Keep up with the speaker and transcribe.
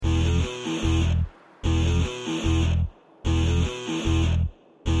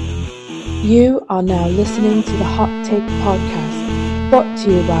You are now listening to the Hot Take Podcast, brought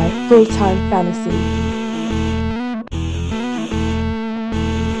to you by Full Time Fantasy.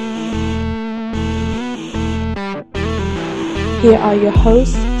 Here are your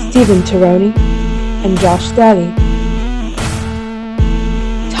hosts, Stephen Tironi and Josh Daly.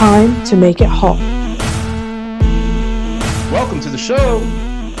 Time to make it hot. Welcome to the show.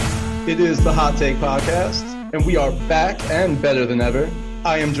 It is the Hot Take Podcast, and we are back and better than ever.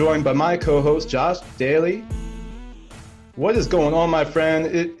 I am joined by my co-host, Josh Daly. What is going on, my friend?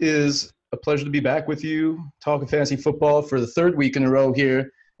 It is a pleasure to be back with you, talking fantasy football for the third week in a row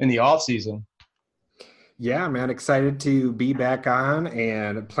here in the off-season. Yeah, man, excited to be back on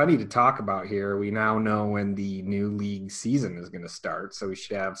and plenty to talk about here. We now know when the new league season is going to start, so we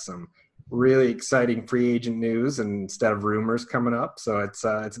should have some really exciting free agent news instead of rumors coming up. So it's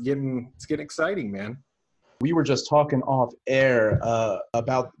getting exciting, man. We were just talking off air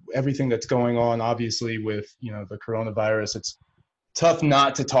about everything that's going on, obviously, with the coronavirus. It's tough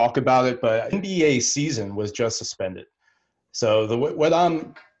not to talk about it, but NBA season was just suspended. So what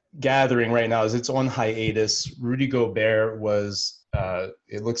I'm gathering right now is it's on hiatus. Rudy Gobert was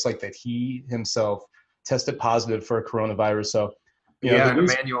it looks like that he himself tested positive for coronavirus. So and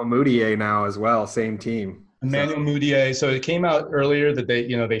Emmanuel Mudiay now as well, same team. Emmanuel Mudiay. So it came out earlier that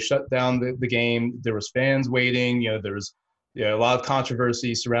they shut down the game. There was fans waiting. There was a lot of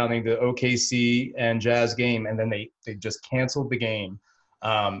controversy surrounding the OKC and Jazz game, and then they just canceled the game.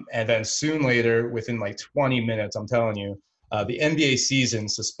 And then soon later, within like 20 minutes, I'm telling you, the NBA season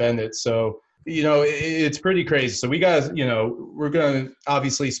suspended. So it's pretty crazy. So we got we're going to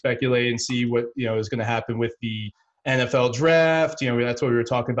obviously speculate and see what is going to happen with the NFL draft. That's what we were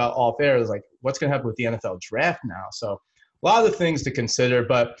talking about off air. It was like, what's going to happen with the NFL draft now? So a lot of things to consider,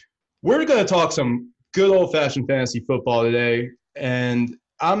 but we're going to talk some good old-fashioned fantasy football today. And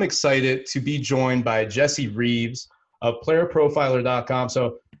I'm excited to be joined by Jesse Reeves of playerprofiler.com.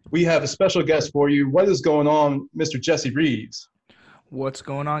 So we have a special guest for you. What is going on, Mr. Jesse Reeves? What's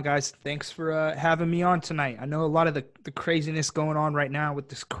going on, guys? Thanks for having me on tonight. I know a lot of the craziness going on right now with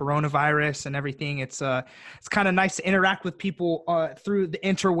this coronavirus and everything. It's kind of nice to interact with people through the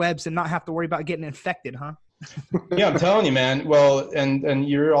interwebs and not have to worry about getting infected, huh? Yeah, I'm telling you, man. Well, and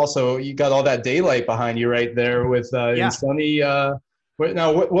you got all that daylight behind you right there with in sunny. Now,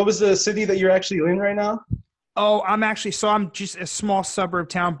 what was the city that you're actually in right now? Oh, I'm just a small suburb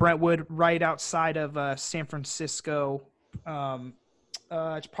town, Brentwood, right outside of San Francisco.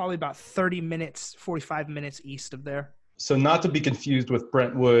 It's probably about 45 minutes east of there. So not to be confused with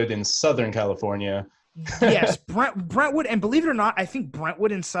Brentwood in Southern California. Yes, Brentwood, and believe it or not, I think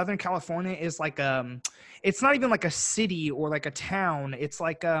Brentwood in Southern California is like it's not even like a city or like a town. It's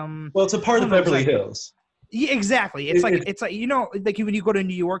like well, it's a part of Beverly Hills. Yeah, exactly. It's like like when you go to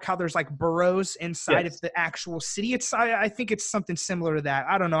New York, how there's like boroughs inside of the actual city. I think it's something similar to that.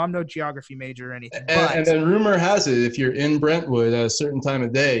 I don't know. I'm no geography major or anything. And then rumor has it, if you're in Brentwood at a certain time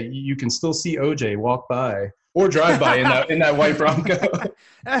of day, you can still see OJ walk by or drive by in that white Bronco.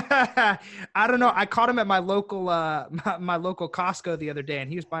 I don't know. I caught him at my local my local Costco the other day, and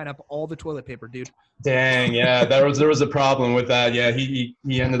he was buying up all the toilet paper, dude. Dang, yeah, there was a problem with that. Yeah, he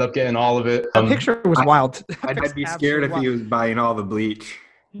ended up getting all of it. The picture was wild. I'd be scared if he was buying all the bleach.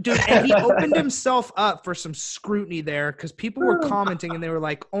 Dude, and he opened himself up for some scrutiny there because people were commenting and they were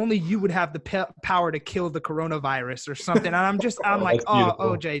like, only you would have the power to kill the coronavirus or something. And I'm like, oh,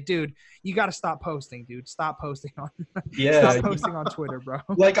 OJ, dude, you got to stop posting, dude. Stop posting on Twitter, bro.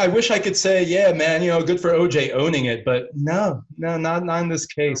 Like, I wish I could say, yeah, man, good for OJ owning it. But no, not in this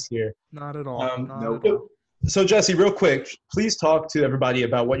case here. Not at all. No. So, Jesse, real quick, please talk to everybody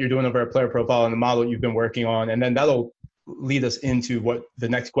about what you're doing over at Player Profile and the model you've been working on. And then that'll lead us into what the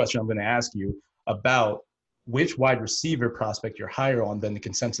next question I'm going to ask you about which wide receiver prospect you're higher on than the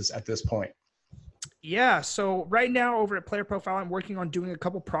consensus at this point. Yeah, so right now over at Player Profile, I'm working on doing a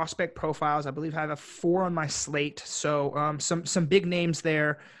couple prospect profiles. I believe I have 4 on my slate, so some big names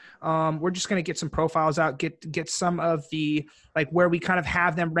there. We're just going to get some profiles out, get some of the like where we kind of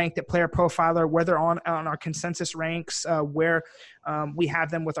have them ranked at Player Profiler, where they're on our consensus ranks, where we have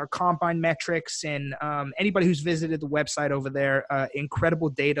them with our combine metrics, and anybody who's visited the website over there, incredible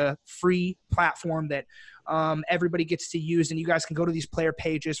data, free platform that everybody gets to use, and you guys can go to these player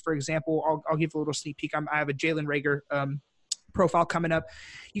pages. For example, I'll give a little sneak peek. I have a Jalen Reagor profile coming up.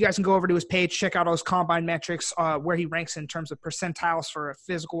 You guys can go over to his page, check out all his combine metrics, where he ranks in terms of percentiles for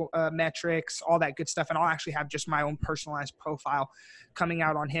physical metrics, all that good stuff. And I'll actually have just my own personalized profile coming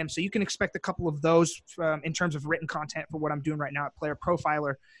out on him. So you can expect a couple of those in terms of written content for what I'm doing right now at Player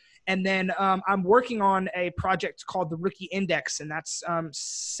Profiler. And then I'm working on a project called the Rookie Index, and that's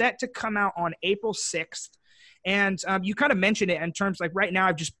set to come out on April 6th. And you kind of mentioned it in terms like right now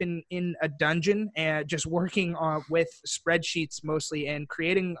I've just been in a dungeon and just working with spreadsheets mostly and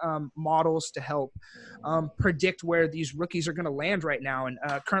creating models to help predict where these rookies are going to land right now. And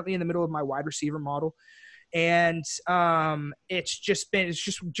currently in the middle of my wide receiver model. And it's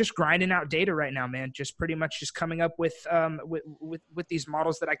just grinding out data right now, man. Just pretty much just coming up with these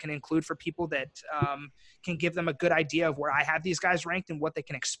models that I can include for people that can give them a good idea of where I have these guys ranked and what they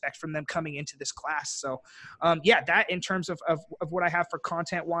can expect from them coming into this class. So that in terms of what I have for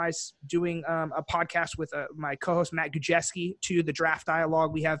content wise, doing a podcast with my co-host Matt Gujeski to the Draft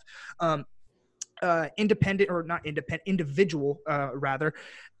Dialogue. We have individual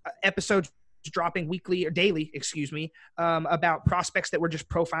episodes dropping weekly or daily, about prospects that we're just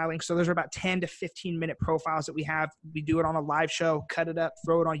profiling. So those are about 10 to 15 minute profiles that we have. We do it on a live show, cut it up,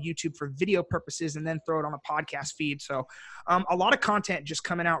 throw it on YouTube for video purposes, and then throw it on a podcast feed. So a lot of content just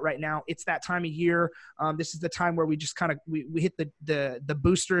coming out right now. It's that time of year. This is the time where we just kind of, we hit the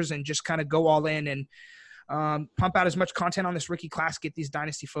boosters and just kind of go all in and pump out as much content on this rookie class, get these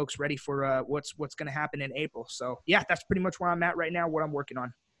dynasty folks ready for what's going to happen in April. So yeah, that's pretty much where I'm at right now, what I'm working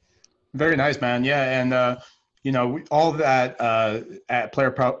on. Very nice, man. Yeah. And, all of that at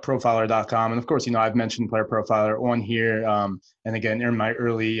playerprofiler.com. And of course, I've mentioned Player Profiler on here. And again, in my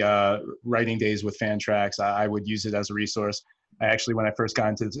early writing days with Fantrax, I would use it as a resource. I actually, when I first got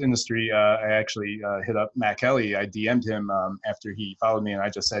into this industry, I actually hit up Matt Kelly. I DM'd him after he followed me. And I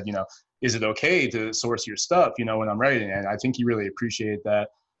just said, is it okay to source your stuff, when I'm writing? And I think he really appreciated that.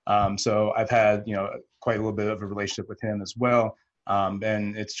 So I've had, quite a little bit of a relationship with him as well.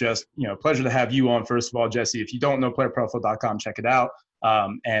 And it's just, a pleasure to have you on. First of all, Jesse, if you don't know playerprofile.com, check it out,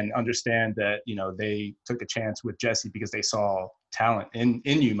 and understand that, they took a chance with Jesse because they saw talent in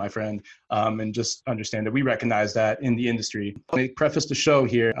you, my friend, and just understand that we recognize that in the industry. To preface the show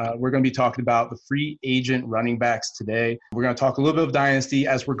here, we're going to be talking about the free agent running backs today. We're going to talk a little bit of dynasty,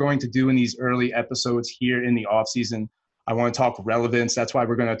 as we're going to do in these early episodes here in the offseason. I want to talk relevance. That's why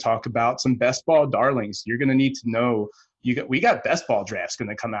we're going to talk about some best ball darlings. You're going to need to know we got best ball drafts going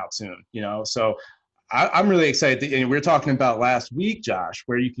to come out soon, so I'm really excited. We were talking about last week, Josh,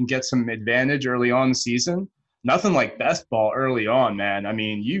 where you can get some advantage early on in the season. Nothing like best ball early on, man. I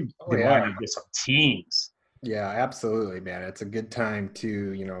mean, you want to get some teams. Yeah, absolutely, man. It's a good time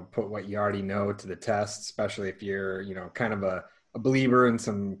to, put what you already know to the test, especially if you're, kind of a believer in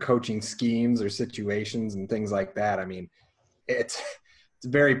some coaching schemes or situations and things like that. I mean, it's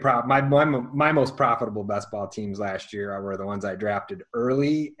very my most profitable best ball teams last year were the ones I drafted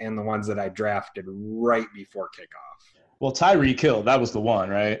early and the ones that I drafted right before kickoff. Well, Tyreek Hill, that was the one,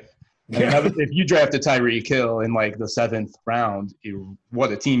 right? If you drafted Tyreek Hill in like the 7th round,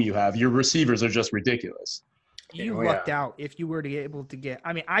 what a team you have. Your receivers are just ridiculous. You lucked out if you were to be able to get –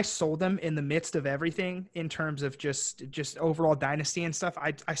 I mean, I sold them in the midst of everything in terms of just overall dynasty and stuff.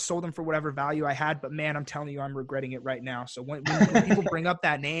 I sold them for whatever value I had, but, man, I'm telling you, I'm regretting it right now. So when people bring up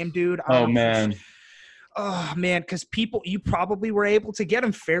that name, dude – Oh, man, because you probably were able to get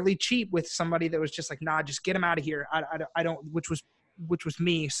them fairly cheap with somebody that was just like, nah, just get them out of here. I don't – which was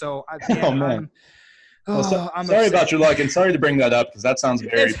me. So, man. I'm sorry about your luck, and sorry to bring that up because that sounds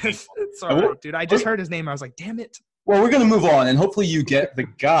very painful. It's all right, dude. I just heard his name. I was like, damn it. Well, we're going to move on, and hopefully you get the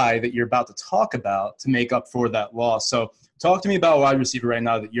guy that you're about to talk about to make up for that loss. So talk to me about a wide receiver right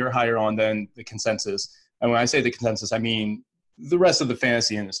now that you're higher on than the consensus. And when I say the consensus, I mean the rest of the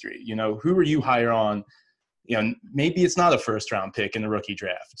fantasy industry. Who are you higher on? Maybe it's not a first-round pick in the rookie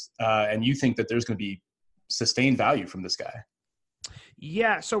draft, and you think that there's going to be sustained value from this guy.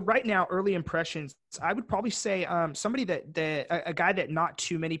 Yeah. So right now, early impressions, I would probably say somebody a guy that not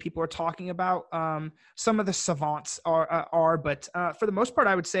too many people are talking about. Some of the savants are, but for the most part,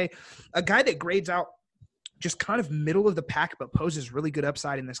 I would say a guy that grades out just kind of middle of the pack, but poses really good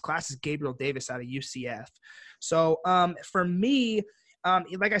upside in this class is Gabriel Davis out of UCF. So for me,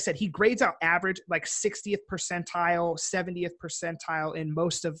 like I said, he grades out average, like 60th percentile, 70th percentile in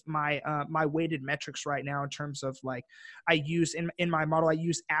most of my my weighted metrics right now in terms of like I use in my model, I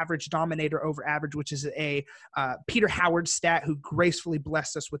use average dominator over average, which is a Peter Howard stat who gracefully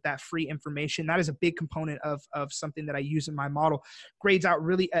blessed us with that free information. That is a big component of something that I use in my model. Grades out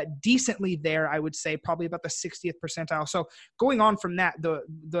really decently there, I would say probably about the 60th percentile. So going on from that,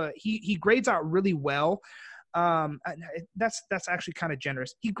 he grades out really well. That's actually kind of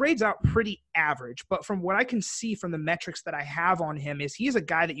generous. He grades out pretty average, but from what I can see from the metrics that I have on him is he's a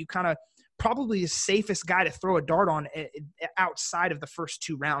guy that you kind of probably the safest guy to throw a dart on outside of the first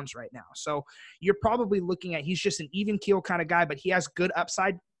 2 rounds right now. So you're probably looking at, he's just an even keel kind of guy, but he has good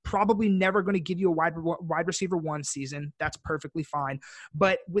upside probably never going to give you a wide receiver one season. That's perfectly fine.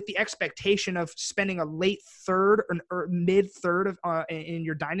 But with the expectation of spending a late third or mid third of in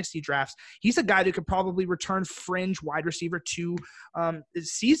your dynasty drafts, he's a guy that could probably return fringe wide receiver two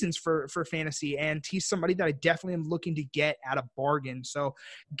seasons for fantasy. And he's somebody that I definitely am looking to get at a bargain. So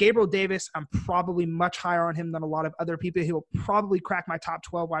Gabriel Davis, I'm probably much higher on him than a lot of other people. He'll probably crack my top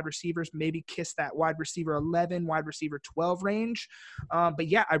 12 wide receivers, maybe kiss that wide receiver 11, wide receiver 12 range. But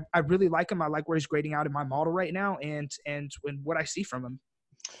yeah, I really like him. I like where he's grading out in my model right now and what I see from him.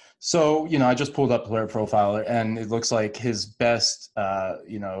 So, I just pulled up Player Profiler, and it looks like his best,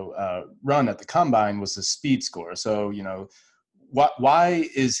 run at the combine was the speed score. So, why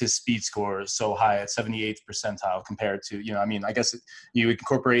is his speed score so high at 78th percentile compared to, I guess you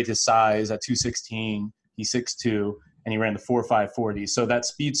incorporate his size at 216, he's 6'2", and he ran the 4.540. So that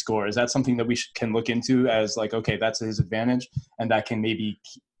speed score, is that something that we can look into as like, okay, that's his advantage, and that can maybe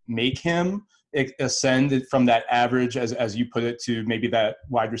make him ascend from that average, as you put it, to maybe that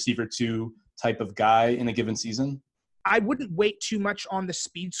wide receiver 2 type of guy in a given season? I wouldn't wait too much on the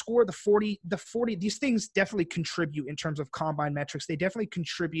speed score. The 40, these things definitely contribute in terms of combine metrics. They definitely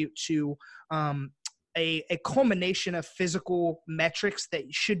contribute to a culmination of physical metrics that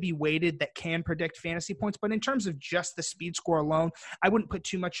should be weighted that can predict fantasy points. But in terms of just the speed score alone, I wouldn't put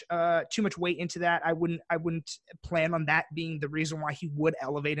too much weight into that. I wouldn't plan on that being the reason why he would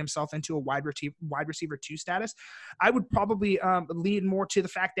elevate himself into a wide receiver 2 status. I would probably lean more to the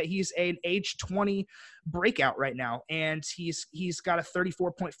fact that he's an age 20 breakout right now, and he's got a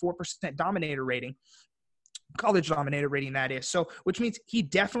 34.4% dominator rating. College dominator rating, that is. So, which means he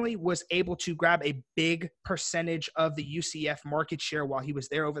definitely was able to grab a big percentage of the UCF market share while he was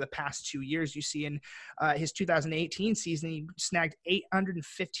there over the past 2 years. You see in his 2018 season, he snagged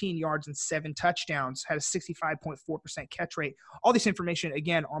 815 yards and 7 touchdowns, had a 65.4% catch rate. All this information,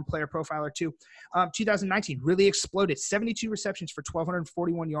 again, on Player Profiler too. 2019 really exploded, 72 receptions for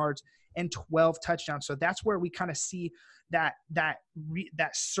 1,241 yards and 12 touchdowns. So that's where we kind of see that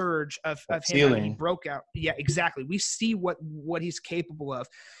surge of him when he broke out. Yeah, exactly. We see what he's capable of.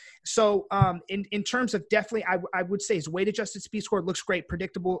 So in terms of definitely, I would say his weight adjusted speed score looks great,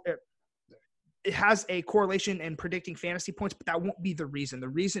 predictable. It has a correlation in predicting fantasy points, but that won't be the reason. The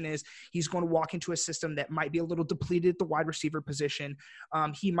reason is he's going to walk into a system that might be a little depleted at the wide receiver position.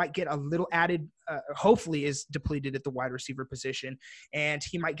 He might get a little added, hopefully is depleted at the wide receiver position, and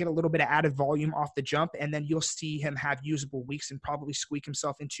he might get a little bit of added volume off the jump, and then you'll see him have usable weeks and probably squeak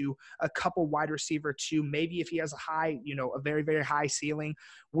himself into a couple wide receiver 2. Maybe if he has a high, a very, very high ceiling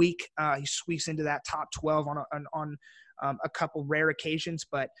week, he squeaks into that top 12 on a couple rare occasions,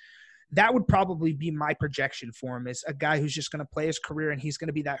 but that would probably be my projection for him, is a guy who's just going to play his career, and he's going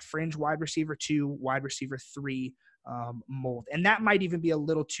to be that fringe wide receiver 2, wide receiver 3 mold. And that might even be a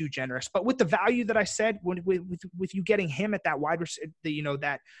little too generous. But with the value that I said, with you getting him at that wide receiver,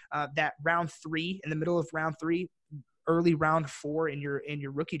 that round 3, in the middle of round 3, early round 4 in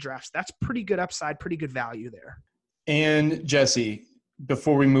your rookie drafts, that's pretty good upside, pretty good value there. And Jesse,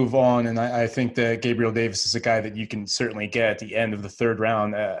 before we move on, and I think that Gabriel Davis is a guy that you can certainly get at the end of the 3rd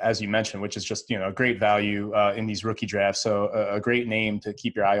round, as you mentioned, which is just, a great value in these rookie drafts. So a great name to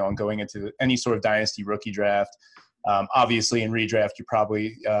keep your eye on going into any sort of dynasty rookie draft. Obviously in redraft, you're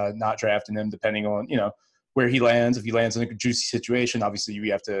probably not drafting him depending on, where he lands. If he lands in a juicy situation, obviously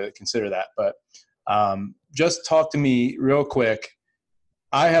you have to consider that. But just talk to me real quick.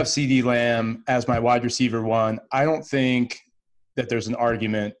 I have CeeDee Lamb as my wide receiver 1. I don't think that there's an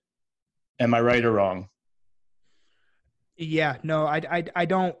argument. Am I right or wrong? Yeah, no, I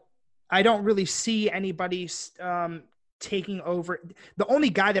don't really see anybody taking over. The only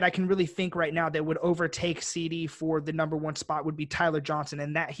guy that I can really think right now that would overtake CD for the number 1 spot would be Tyler Johnson,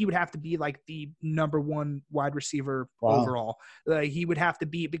 and that he would have to be like the number 1 wide receiver overall. He would have to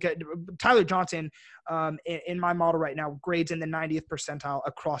be, because Tyler Johnson in my model right now grades in the 90th percentile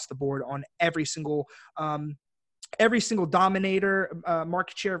across the board on every single dominator,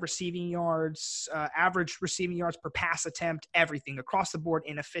 market share of receiving yards, average receiving yards per pass attempt, everything across the board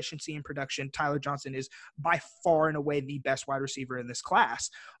in efficiency and production. Tyler Johnson is by far and away the best wide receiver in this class.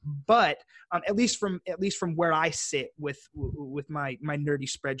 But at least from where I sit with my nerdy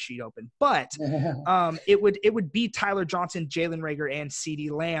spreadsheet open, but it would be Tyler Johnson, Jalen Reagor, and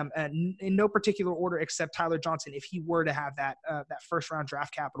CeeDee Lamb, in no particular order except Tyler Johnson. If he were to have that 1st round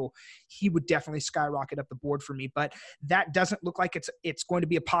draft capital, he would definitely skyrocket up the board for me. But that doesn't look like it's going to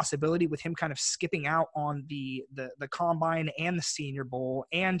be a possibility with him kind of skipping out on the Combine and the Senior Bowl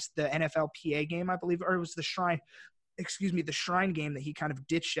and the NFLPA game, I believe, or it was the Shrine game that he kind of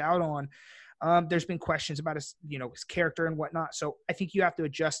ditched out on. There's been questions about his character and whatnot. So I think you have to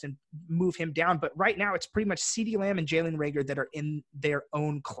adjust and move him down. But right now it's pretty much CeeDee Lamb and Jalen Reagor that are in their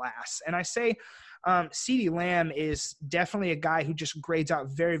own class. And I say CeeDee Lamb is definitely a guy who just grades out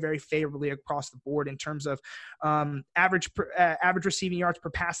very, very favorably across the board in terms of average receiving yards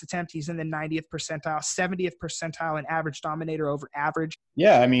per pass attempt. He's in the 90th percentile, 70th percentile in average dominator over average.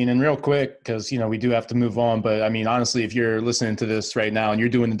 Yeah, I mean, and real quick, because, we do have to move on. But, I mean, honestly, if you're listening to this right now and you're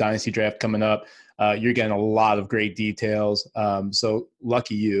doing the Dynasty Draft coming up, you're getting a lot of great details. So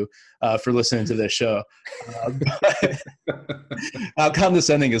lucky you for listening to this show. How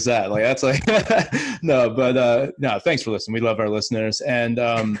condescending is that? Like, that's like – no, thanks for listening. We love our listeners. And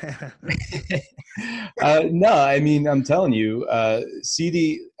no, I mean, I'm telling you,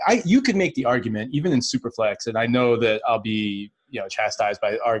 you could make the argument even in Superflex, and I know that I'll be – chastised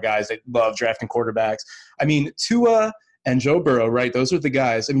by our guys that love drafting quarterbacks. I mean, Tua and Joe Burrow, right? Those are the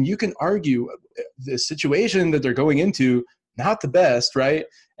guys. I mean, you can argue the situation that they're going into, not the best, right?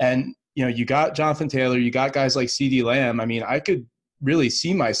 And, you got Jonathan Taylor, you got guys like CeeDee Lamb. I mean, I could really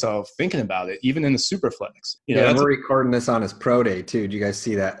see myself thinking about it, even in the Superflex. We're recording this on his pro day too. Did you guys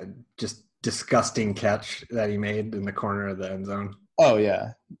see that just disgusting catch that he made in the corner of the end zone? Oh,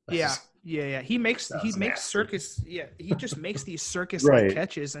 yeah. Yeah. Yeah. He makes nasty. circus. Yeah. He just makes these circus-like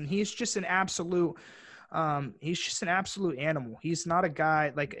catches, and he's just an absolute animal. He's not a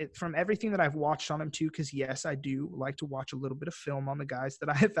guy from everything that I've watched on him too. Cause yes, I do like to watch a little bit of film on the guys that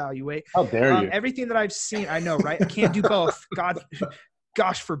I evaluate. How dare you? Everything that I've seen, I know, right? I can't do both.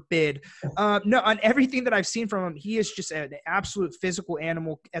 Gosh forbid. No, on everything that I've seen from him, he is just an absolute physical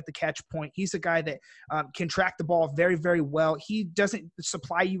animal at the catch point. He's a guy that can track the ball very, very well. He doesn't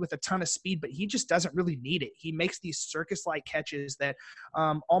supply you with a ton of speed, but he just doesn't really need it. He makes these circus-like catches that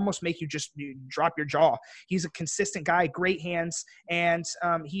almost make you just drop your jaw. He's a consistent guy, great hands, and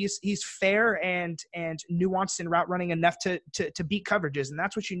he's fair and nuanced in route running enough to beat coverages, and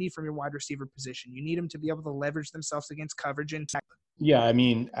that's what you need from your wide receiver position. You need them to be able to leverage themselves against coverage and tackle. Yeah, I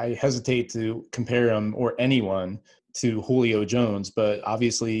mean, I hesitate to compare him or anyone to Julio Jones, but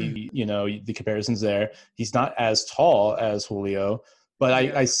obviously, the comparison's there. He's not as tall as Julio, but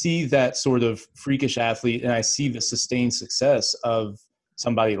I see that sort of freakish athlete, and I see the sustained success of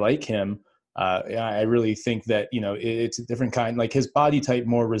somebody like him. I really think that, it's a different kind. Like, his body type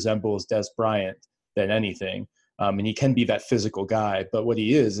more resembles Des Bryant than anything. And he can be that physical guy, but what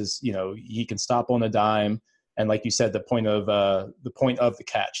he is, he can stop on a dime. And like you said, the point of the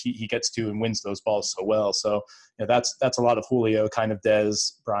catch, he gets to and wins those balls so well. So that's a lot of Julio, kind of Des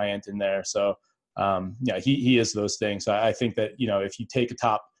Bryant in there. So he is those things. So I think that if you take a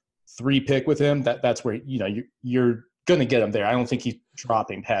top 3 pick with him, that's where you're going to get him there. I don't think he's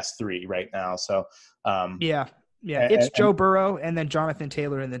dropping past 3 right now. So it's Joe Burrow and then Jonathan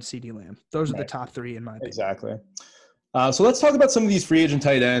Taylor and then CeeDee Lamb. Those are the top 3 in my opinion. Exactly. So let's talk about some of these free agent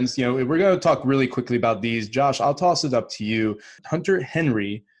tight ends. We're going to talk really quickly about these. Josh, I'll toss it up to you. Hunter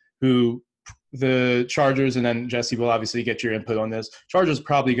Henry, who the Chargers, and then Jesse will obviously get your input on this. Chargers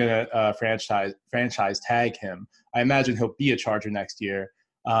probably going to franchise tag him. I imagine he'll be a Charger next year.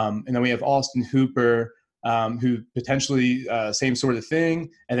 And then we have Austin Hooper, who potentially same sort of thing.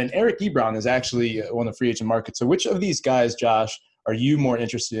 And then Eric Ebron is actually on the free agent market. So which of these guys, Josh, are you more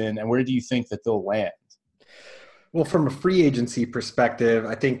interested in, and where do you think that they'll land? Well, from a free agency perspective,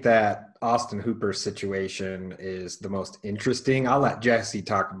 I think that Austin Hooper's situation is the most interesting. I'll let Jesse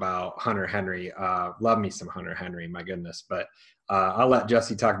talk about Hunter Henry. Love me some Hunter Henry, my goodness. But I'll let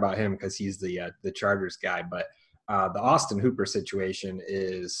Jesse talk about him because he's the Chargers guy. But the Austin Hooper situation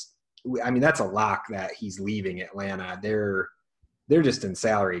is, that's a lock that he's leaving Atlanta. They're just in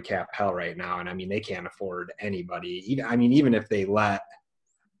salary cap hell right now. And, they can't afford anybody. Even if they let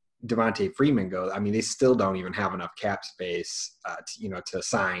Devontae Freeman go, they still don't even have enough cap space, to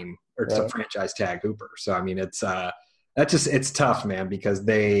sign or to franchise tag Hooper. So, it's tough, man, because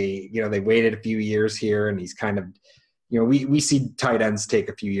they waited a few years here, and he's kind of, we see tight ends take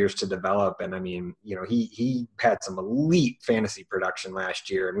a few years to develop. And he had some elite fantasy production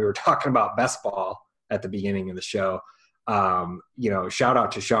last year, and we were talking about best ball at the beginning of the show. Shout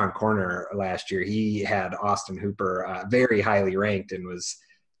out to Sean Corner last year. He had Austin Hooper very highly ranked and was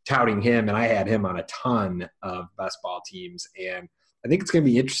touting him, and I had him on a ton of best ball teams. And I think it's going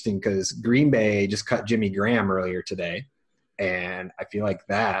to be interesting because Green Bay just cut Jimmy Graham earlier today, and I feel like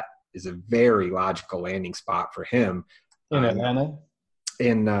that is a very logical landing spot for him in Atlanta.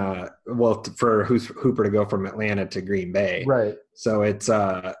 For Hooper to go from Atlanta to Green Bay, right? So it's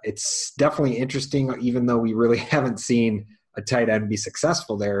definitely interesting, even though we really haven't seen a tight end be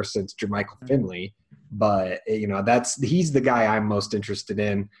successful there since Jermichael Finley. But he's the guy I'm most interested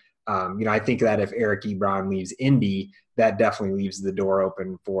in. I think that if Eric Ebron leaves Indy, that definitely leaves the door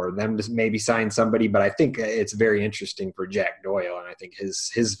open for them to maybe sign somebody. But I think it's very interesting for Jack Doyle, and I think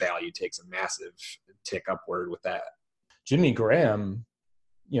his value takes a massive tick upward with that. Jimmy Graham,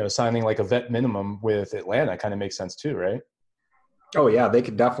 signing like a vet minimum with Atlanta kind of makes sense too, right? Oh yeah, they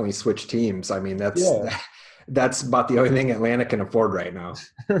could definitely switch teams. I mean, that's about the only thing Atlanta can afford right now.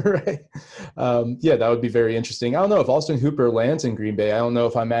 Right. That would be very interesting. I don't know if Austin Hooper lands in Green Bay. I don't know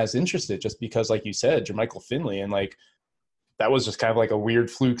if I'm as interested, just because, like you said, Jermichael Finley, and like that was just kind of like a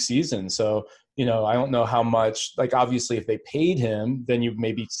weird fluke season. So, I don't know how much, like obviously if they paid him, then you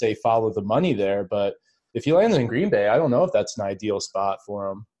maybe say follow the money there. But if he lands in Green Bay, I don't know if that's an ideal spot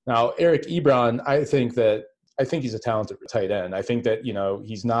for him. Now, Eric Ebron, I think he's a talented tight end. I think that,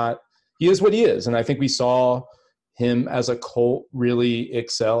 he is what he is. And I think we saw him as a Colt really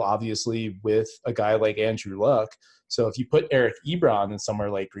excel, obviously, with a guy like Andrew Luck. So if you put Eric Ebron in somewhere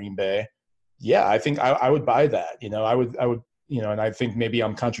like Green Bay, yeah, I think I would buy that. I would, and I think maybe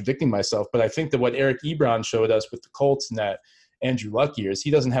I'm contradicting myself, but I think that what Eric Ebron showed us with the Colts in that Andrew Luck years,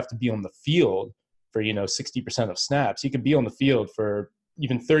 he doesn't have to be on the field for, 60% of snaps. He could be on the field for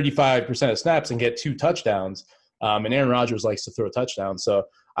even 35% of snaps and get 2 touchdowns. And Aaron Rodgers likes to throw touchdowns. So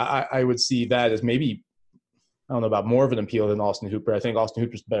I would see that as maybe, I don't know about more of an appeal than Austin Hooper. I think Austin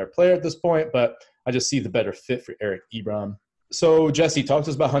Hooper's a better player at this point, but I just see the better fit for Eric Ebron. So Jesse, talk to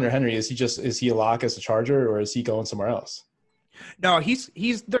us about Hunter Henry. Is he a lock as a Charger, or is he going somewhere else? No,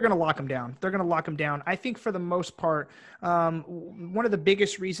 they're going to lock him down. They're going to lock him down. I think for the most part, one of the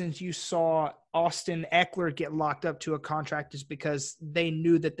biggest reasons you saw Austin Eckler get locked up to a contract is because they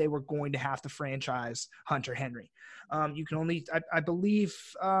knew that they were going to have to franchise Hunter Henry. You can only, I believe,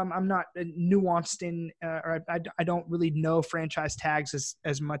 I'm not nuanced in, or I don't really know franchise tags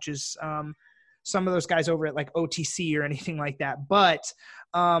as much as some of those guys over at like OTC or anything like that. But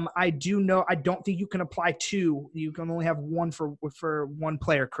I do know, I don't think you can apply 2. You can only have 1 for one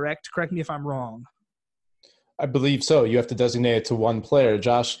player, correct? Correct me if I'm wrong. I believe so. You have to designate it to 1 player.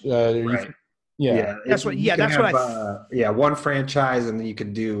 Josh, right. Yeah. That's what one franchise, and then you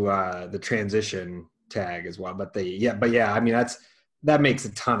can do the transition tag as well. But I mean, that makes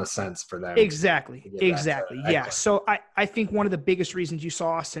a ton of sense for them. Exactly. Yeah. So I think one of the biggest reasons you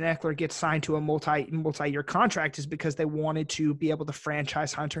saw Austin Eckler get signed to a multi-year contract is because they wanted to be able to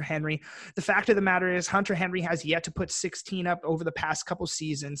franchise Hunter Henry. The fact of the matter is Hunter Henry has yet to put 16 up over the past couple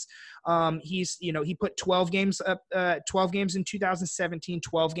seasons. He put 12 games up, 12 games in 2017,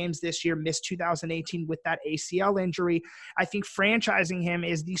 12 games this year, missed 2018 with that ACL injury. I think franchising him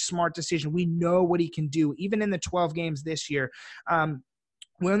is the smart decision. We know what he can do, even in the 12 games this year.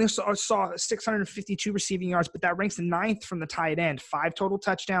 We only saw 652 receiving yards, but that ranks the 9th from the tight end, 5 total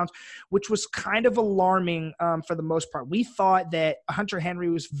touchdowns, which was kind of alarming for the most part. We thought that Hunter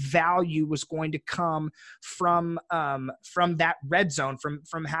Henry's value was going to come from that red zone,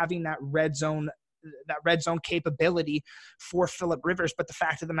 from having that red zone capability for Phillip Rivers. But the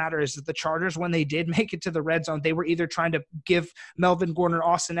fact of the matter is that the Chargers, when they did make it to the red zone, they were either trying to give Melvin Gordon or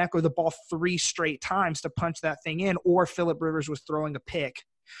Austin Eckler the ball 3 straight times to punch that thing in, or Phillip Rivers was throwing a pick.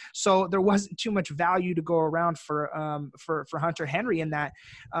 So there wasn't too much value to go around for Hunter Henry in that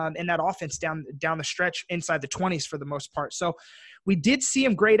offense down the stretch inside the 20s for the most part. So we did see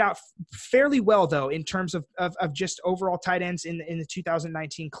him grade out fairly well, though, in terms of just overall tight ends in the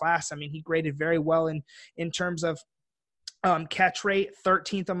 2019 class. I mean, he graded very well in terms of catch rate,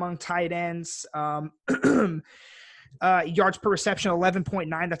 13th among tight ends. Yards per reception,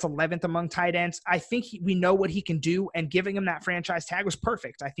 11.9. That's 11th among tight ends. I think we know what he can do, and giving him that franchise tag was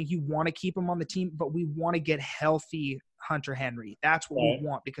perfect. I think you want to keep him on the team, but we want to get healthy Hunter Henry. That's what we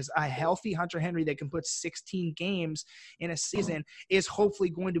want, because a healthy Hunter Henry that can put 16 games in a season is hopefully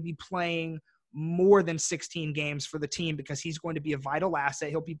going to be playing more than 16 games for the team, because he's going to be a vital asset.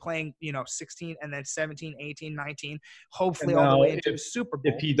 He'll be playing, 16 and then 17, 18, 19, hopefully all the way into the Super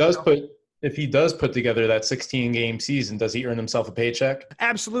Bowl. If he does put together that 16-game season, does he earn himself a paycheck?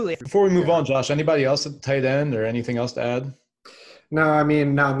 Absolutely. Before we move on, Josh, anybody else at the tight end or anything else to add? No, I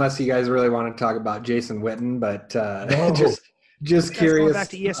mean, not unless you guys really want to talk about Jason Witten, but just curious. Going back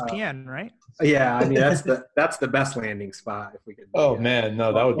to ESPN, right? Yeah, I mean that's the best landing spot if we could. Man,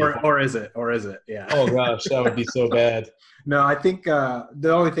 no, that would be. Or is it? Yeah. Oh gosh, that would be so bad. No, I think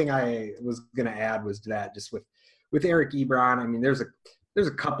the only thing I was going to add was that just with Eric Ebron. I mean, there's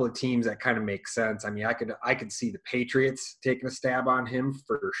a couple of teams that kind of make sense. I mean, I could see the Patriots taking a stab on him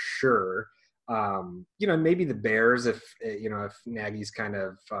for sure. Maybe the Bears if Nagy's kind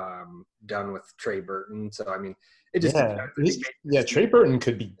of done with Trey Burton. So I mean, it just Trey Burton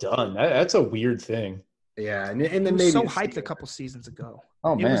could be done. That's a weird thing. Yeah, and then He was maybe so hyped a couple seasons ago.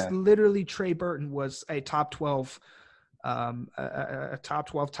 Oh, It was man. literally Trey Burton was a top 12 a top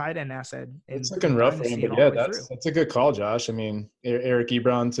 12 tight end asset It's in looking rough for him, Dynasty and but all yeah, the way through. that's a good call, Josh. I mean, Eric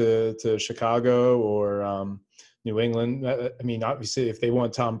Ebron to Chicago or New England. I mean, obviously, if they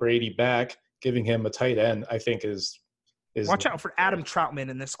want Tom Brady back, giving him a tight end, I think is Watch out for Adam Troutman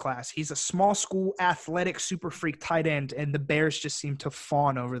in this class. He's a small school, athletic, super freak tight end, and the Bears just seem to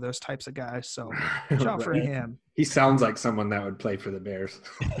fawn over those types of guys. So watch out for him. He sounds like someone that would play for the Bears.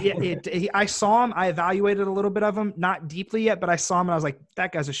 Yeah, I saw him. I evaluated a little bit of him, not deeply yet, but I saw him and I was like,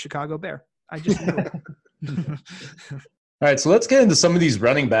 that guy's a Chicago Bear. I just knew it. All right, so let's get into some of these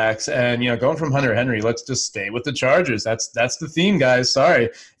running backs, and going from Hunter Henry, let's just stay with the Chargers. That's the theme, guys. Sorry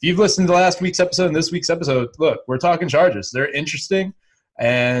if you've listened to last week's episode and this week's episode. Look, we're talking Chargers. They're interesting,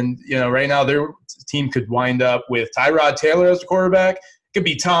 and right now their team could wind up with Tyrod Taylor as the quarterback. It could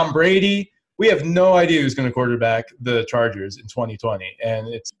be Tom Brady. We have no idea who's going to quarterback the Chargers in 2020, and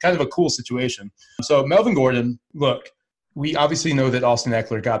it's kind of a cool situation. So Melvin Gordon, look, we obviously know that Austin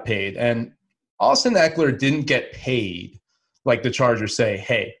Eckler got paid, and Austin Eckler didn't get paid like the Chargers say,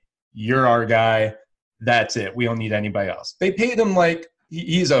 hey, you're our guy. That's it. We don't need anybody else. They paid him like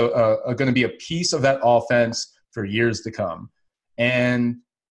he's going to be a piece of that offense for years to come. And,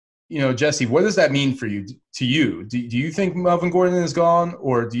 Jesse, what does that mean for you? To you? Do you think Melvin Gordon is gone,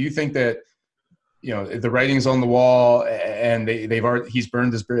 or do you think that, the writing's on the wall and he's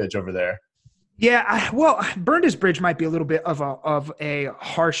burned his bridge over there? Yeah, well, burned his bridge might be a little bit of a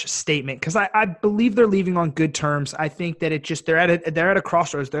harsh statement because I believe they're leaving on good terms. I think that they're at a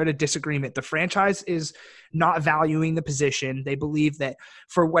crossroads. They're at a disagreement. The franchise is not valuing the position. They believe that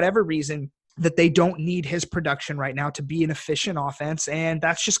for whatever reason that they don't need his production right now to be an efficient offense, and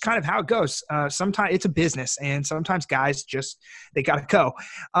that's just kind of how it goes. Sometimes it's a business, and sometimes guys they got to go.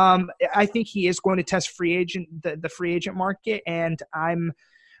 I think he is going to test the free agent market, and I'm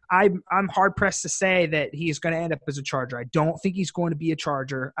hard pressed to say that he's going to end up as a Charger. I don't think he's going to be a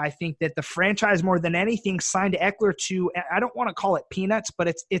Charger. I think that the franchise more than anything signed Eckler to, I don't want to call it peanuts,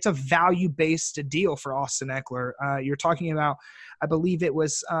 but it's a value-based deal for Austin Eckler. You're talking about, I believe it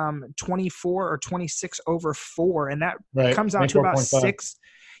was 24 or 26 over 4, and that comes out to about 6.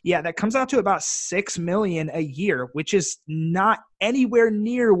 Yeah, that comes out to about $6 million a year, which is not anywhere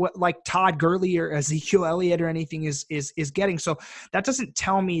near what like Todd Gurley or Ezekiel Elliott or anything is getting. So that doesn't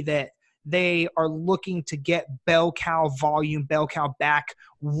tell me that they are looking to get bell cow volume, bell cow back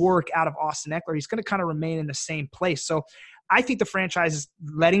work out of Austin Eckler. He's going to kind of remain in the same place. So I think the franchise is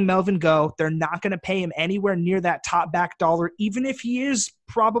letting Melvin go. They're not going to pay him anywhere near that top back dollar, even if he is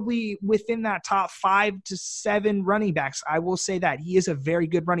probably within that top 5 to 7 running backs. I will say that he is a very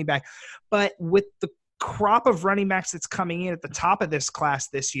good running back, but with the crop of running backs that's coming in at the top of this class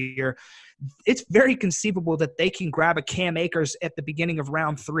this year, it's very conceivable that they can grab a Cam Akers at the beginning of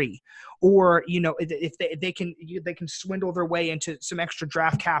round 3, or if they can swindle their way into some extra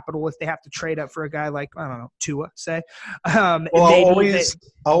draft capital if they have to trade up for a guy like, I don't know, Tua, say. Well, I'll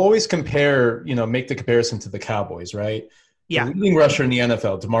always compare, make the comparison to the Cowboys, right? Yeah. The leading rusher in the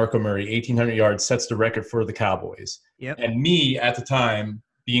NFL, DeMarco Murray, 1,800 yards, sets the record for the Cowboys. Yep. And me at the time,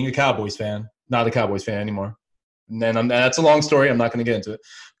 being a Cowboys fan, not a Cowboys fan anymore. And then that's a long story. I'm not going to get into it.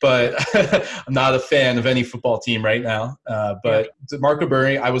 But I'm not a fan of any football team right now. But DeMarco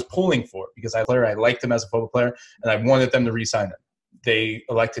Murray, I was pulling for because I liked him as a football player, and I wanted them to re-sign him. They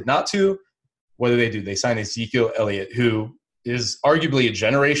elected not to. What do? They signed Ezekiel Elliott, who is arguably a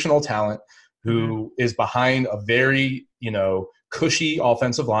generational talent, who is behind a very, cushy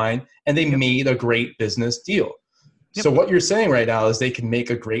offensive line, and they made a great business deal. Yep. So what you're saying right now is they can make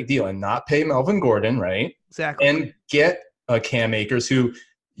a great deal and not pay Melvin Gordon, right? Exactly. And get a Cam Akers, who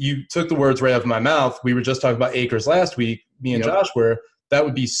you took the words right out of my mouth. We were just talking about Akers last week, me and Josh, where that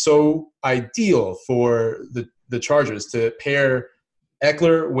would be so ideal for the Chargers to pair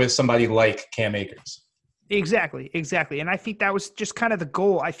Eckler with somebody like Cam Akers. Exactly. And I think that was just kind of the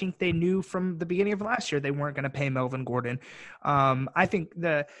goal. I think they knew from the beginning of last year they weren't going to pay Melvin Gordon. I think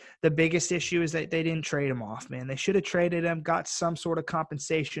the biggest issue is that they didn't trade him off, man. They should have traded him, got some sort of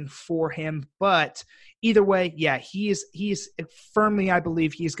compensation for him. But either way, yeah, he's firmly, I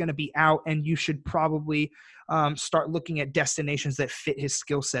believe he's going to be out, and you should probably start looking at destinations that fit his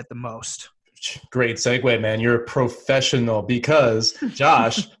skill set the most. Great segue, man. You're a professional because,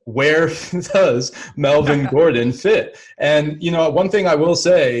 Josh, where does Melvin Gordon fit? And, one thing I will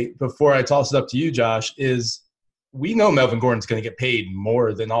say before I toss it up to you, Josh, is we know Melvin Gordon's going to get paid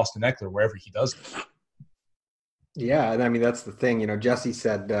more than Austin Eckler wherever he does it. Yeah, and I mean, that's the thing. Jesse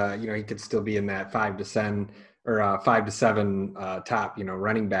said, he could still be in that 5 to or 5 to 7 top,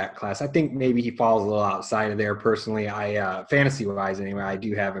 running back class. I think maybe he falls a little outside of there personally. I fantasy wise anyway, I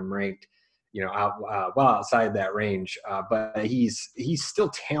do have him ranked, well outside that range. But he's still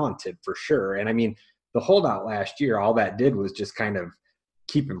talented for sure. And I mean, the holdout last year, all that did was just kind of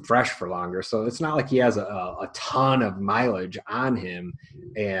keep him fresh for longer. So it's not like he has a ton of mileage on him.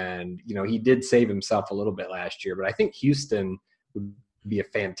 And, he did save himself a little bit last year, but I think Houston would be a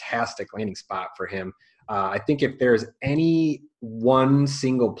fantastic landing spot for him. I think if there's any one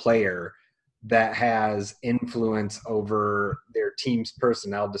single player that has influence over their team's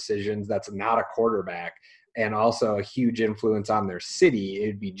personnel decisions, that's not a quarterback, and also a huge influence on their city,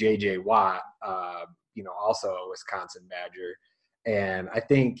 it'd be J.J. Watt, also a Wisconsin Badger. And I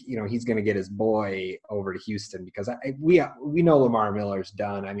think, he's going to get his boy over to Houston because we know Lamar Miller's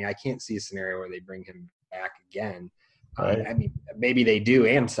done. I mean, I can't see a scenario where they bring him back again. Right. I mean, maybe they do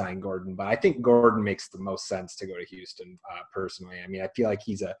and sign Gordon, but I think Gordon makes the most sense to go to Houston personally. I mean, I feel like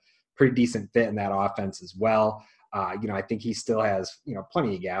he's a pretty decent fit in that offense as well. I think he still has,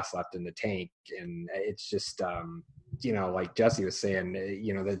 plenty of gas left in the tank. And it's just, like Jesse was saying,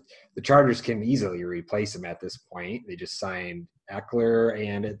 the Chargers can easily replace him at this point. They just signed Eckler,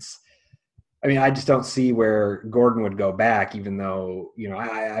 and I just don't see where Gordon would go back, even though,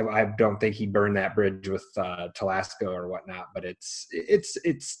 I don't think he'd burn that bridge with Talasco or whatnot, but it's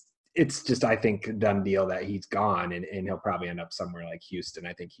just, I think, a done deal that he's gone, and he'll probably end up somewhere like Houston.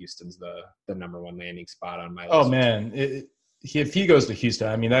 I think Houston's the number one landing spot on my list. Oh man. If he goes to Houston,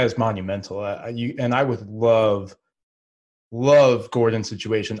 I mean, that is monumental. And I would love Gordon's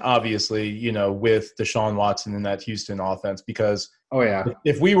situation, obviously, with Deshaun Watson in that Houston offense, because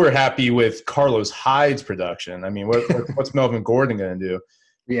if we were happy with Carlos Hyde's production, I mean, what's Melvin Gordon going to do?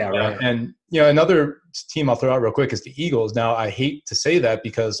 Yeah, right. And, another team I'll throw out real quick is the Eagles. Now, I hate to say that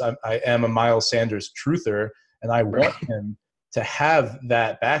because I am a Miles Sanders truther, and I want him to have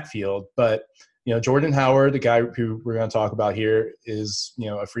that backfield. But, Jordan Howard, the guy who we're going to talk about here, is,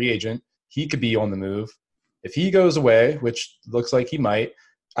 a free agent. He could be on the move. If he goes away, which looks like he might,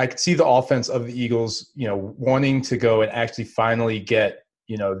 I could see the offense of the Eagles, wanting to go and actually finally get,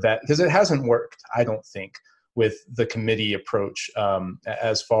 that, because it hasn't worked, I don't think, with the committee approach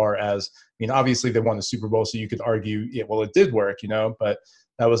as far as, obviously they won the Super Bowl, so you could argue, it did work, but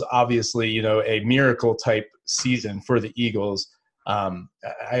that was obviously, a miracle type season for the Eagles.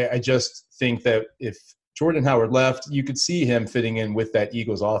 I just think that if Jordan Howard left, you could see him fitting in with that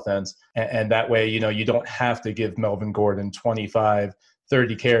Eagles offense. And that way, you don't have to give Melvin Gordon 25,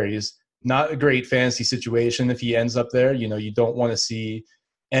 30 carries. Not a great fantasy situation if he ends up there. You don't want to see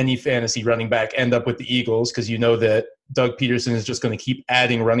any fantasy running back end up with the Eagles because that Doug Peterson is just going to keep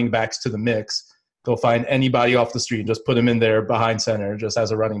adding running backs to the mix. They'll find anybody off the street and just put him in there behind center just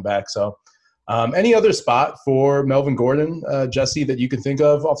as a running back. So any other spot for Melvin Gordon, Jesse, that you can think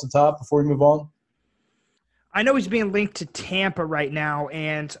of off the top before we move on? I know he's being linked to Tampa right now,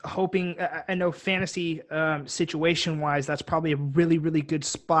 and hoping I know fantasy situation-wise, that's probably a really, really good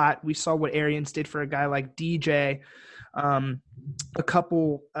spot. We saw what Arians did for a guy like DJ a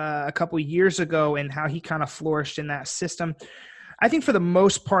couple years ago, and how he kind of flourished in that system. I think for the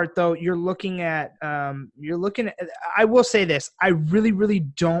most part, though, you're looking at I will say this. I really, really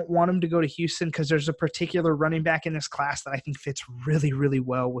don't want him to go to Houston because there's a particular running back in this class that I think fits really, really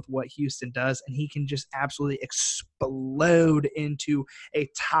well with what Houston does, and he can just absolutely explode into a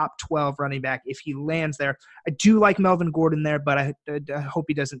top 12 running back if he lands there. I do like Melvin Gordon there, but I hope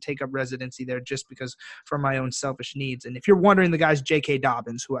he doesn't take up residency there just because for my own selfish needs. And if you're wondering, the guy's J.K.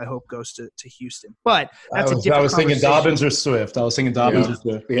 Dobbins, who I hope goes to Houston. But that's a different I was thinking Dobbins or Swift. I was thinking Dobbins or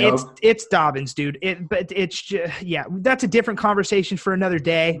Swift. It's Dobbins, dude. But it's just, that's a different conversation for another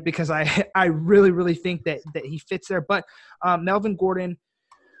day because I really, really think that he fits there. But Melvin Gordon,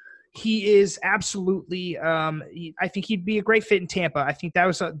 he is absolutely I think he'd be a great fit in Tampa. I think that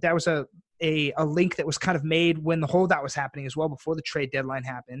was a link that was kind of made when the holdout was happening as well, before the trade deadline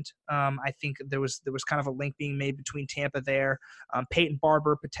happened. I think there was kind of a link being made between Tampa there, Peyton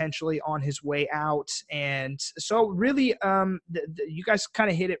Barber potentially on his way out. And so really you guys kind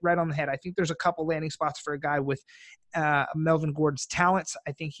of hit it right on the head. I think there's a couple landing spots for a guy with Melvin Gordon's talents.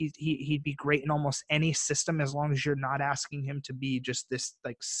 I think he'd be great in almost any system as long as you're not asking him to be just this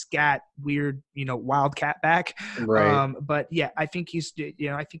like scat weird, wildcat back. Right. But yeah, I think he's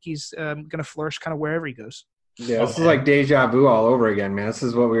going to flourish kind of wherever he goes. Yeah, this is like deja vu all over again, man. This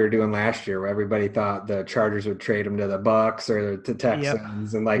is what we were doing last year, where everybody thought the Chargers would trade him to the Bucks or to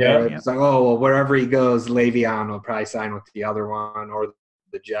Texans, and it's like, oh well, wherever he goes, Le'Veon will probably sign with the other one or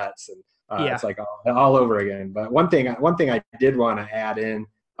the Jets, and it's like all over again. But one thing I did want to add in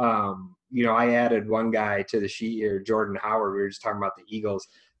I added one guy to the sheet here, Jordan Howard. We were just talking about the Eagles.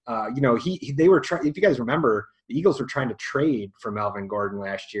 They were trying. If you guys remember, the Eagles were trying to trade for Melvin Gordon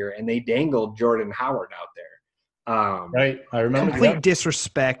last year, and they dangled Jordan Howard out there. Right, I remember. Complete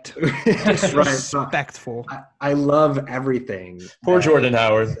disrespect. Disrespectful. I love everything. Poor Jordan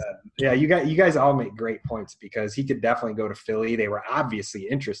Howard. Yeah, you guys all make great points because he could definitely go to Philly. They were obviously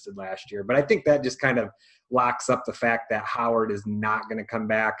interested last year, but I think that just kind of locks up the fact that Howard is not going to come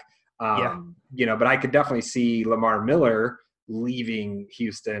back. But I could definitely see Lamar Miller leaving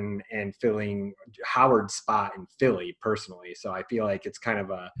Houston and filling Howard's spot in Philly personally. So I feel like it's kind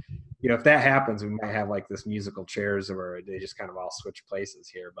of if that happens, we might have like this musical chairs where they just kind of all switch places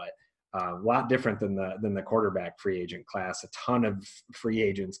here, but a lot different than the quarterback free agent class. A ton of free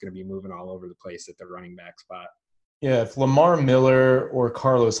agents going to be moving all over the place at the running back spot. Yeah, if Lamar Miller or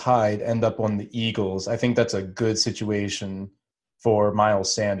Carlos Hyde end up on the Eagles, I think that's a good situation for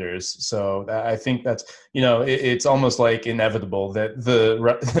Miles Sanders. So I think that's, it's almost like inevitable that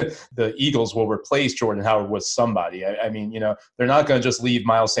the Eagles will replace Jordan Howard with somebody. I mean, they're not going to just leave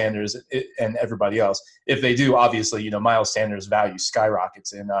Miles Sanders and everybody else. If they do, obviously, Miles Sanders' value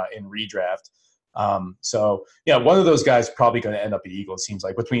skyrockets in redraft. One of those guys probably going to end up at Eagles, seems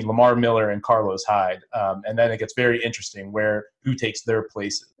like, between Lamar Miller and Carlos Hyde. And then it gets very interesting who takes their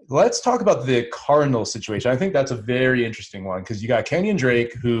places. Let's talk about the Cardinals situation. I think that's a very interesting one because you got Kenyan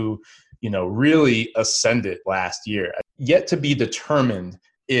Drake, who, really ascended last year. Yet to be determined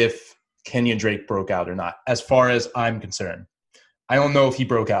if Kenyan Drake broke out or not, as far as I'm concerned. I don't know if he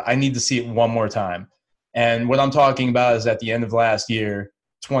broke out. I need to see it one more time. And what I'm talking about is at the end of last year,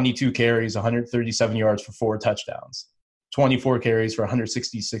 22 carries, 137 yards for 4 touchdowns, 24 carries for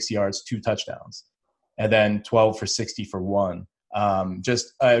 166 yards, 2 touchdowns, and then 12 for 60 for 1.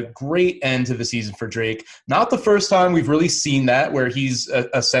 Just a great end to the season for Drake. Not the first time we've really seen that where he's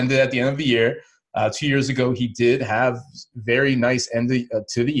ascended at the end of the year. 2 years ago, he did have very nice end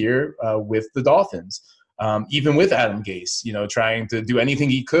to the year with the Dolphins. Even with Adam Gase, trying to do anything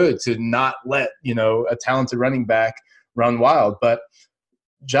he could to not let, a talented running back run wild. But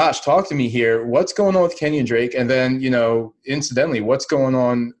Josh, talk to me here. What's going on with Kenyan Drake? And then, incidentally, what's going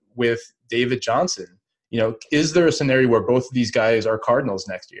on with David Johnson? Is there a scenario where both of these guys are Cardinals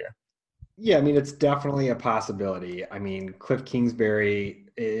next year? Yeah, I mean, it's definitely a possibility. I mean, Cliff Kingsbury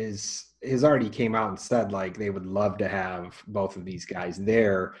has already came out and said, like, they would love to have both of these guys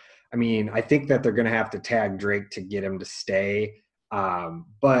there. I mean, I think that they're going to have to tag Drake to get him to stay.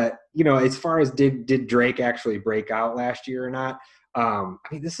 But, as far as did Drake actually break out last year or not? I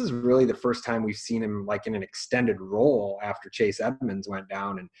mean, this is really the first time we've seen him like in an extended role after Chase Edmonds went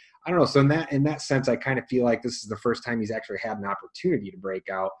down. And I don't know. So in that sense, I kind of feel like this is the first time he's actually had an opportunity to break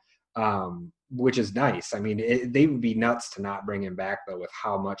out, which is nice. I mean, they would be nuts to not bring him back though, with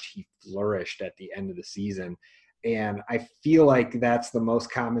how much he flourished at the end of the season. And I feel like that's the most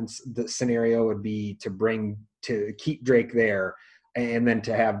common scenario would be to keep Drake there and then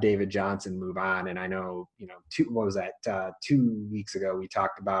to have David Johnson move on. And I know, 2 weeks ago, we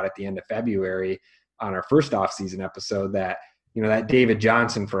talked about at the end of February on our first offseason episode that, that David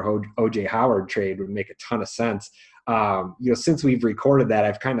Johnson for OJ Howard trade would make a ton of sense. Since we've recorded that,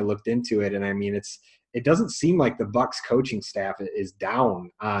 I've kind of looked into it. And I mean, it doesn't seem like the Bucs coaching staff is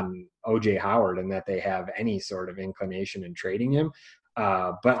down on OJ Howard and that they have any sort of inclination in trading him.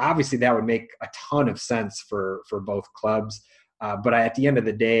 But obviously that would make a ton of sense for both clubs. But at the end of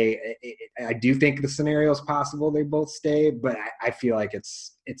the day, I do think the scenario is possible they both stay, but I feel like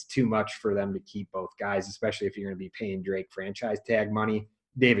it's too much for them to keep both guys, especially if you're going to be paying Drake franchise tag money.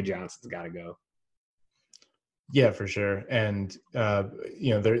 David Johnson's got to go. Yeah, for sure. And,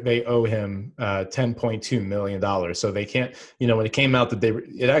 they owe him $10.2 million. So they can't, when it came out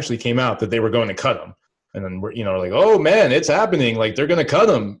it actually came out that they were going to cut him. And then we're like, oh man, it's happening. Like they're going to cut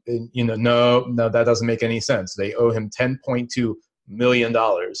him. And, no, that doesn't make any sense. They owe him $10.2 million.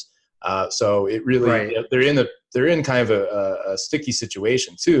 So it really, right. they're in kind of a sticky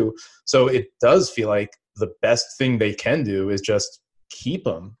situation too. So it does feel like the best thing they can do is just keep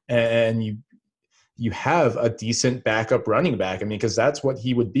him. And you have a decent backup running back. I mean, because that's what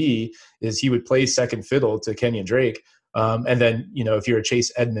he would be, is he would play second fiddle to Kenyan Drake. And then, if you're a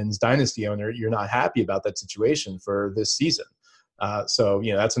Chase Edmonds dynasty owner, you're not happy about that situation for this season. So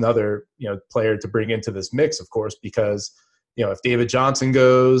that's another, player to bring into this mix, of course, because, if David Johnson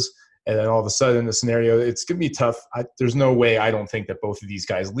goes and then all of a sudden the scenario, it's going to be tough. There's no way I don't think that both of these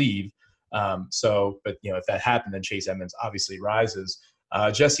guys leave. But if that happened, then Chase Edmonds obviously rises.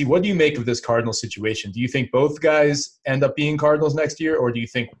 Jesse, what do you make of this Cardinals situation? Do you think both guys end up being Cardinals next year, or do you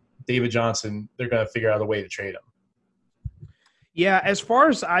think David Johnson, they're going to figure out a way to trade him? Yeah, as far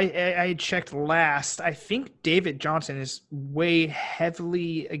as I checked last, I think David Johnson is way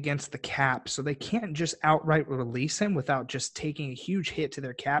heavily against the cap, so they can't just outright release him without just taking a huge hit to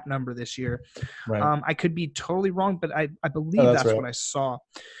their cap number this year. Right. I could be totally wrong, but I believe that's that's right. what I saw.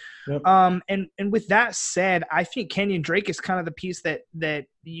 Yep. And with that said, I think Kenyan Drake is kind of the piece that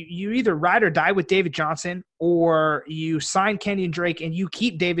you either ride or die with David Johnson, or you sign Kenyan Drake and you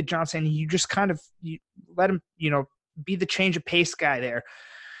keep David Johnson and you just kind of you let him, be the change of pace guy there.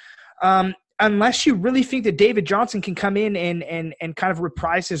 Unless you really think that David Johnson can come in and kind of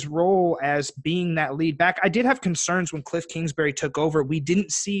reprise his role as being that lead back. I did have concerns when Cliff Kingsbury took over. We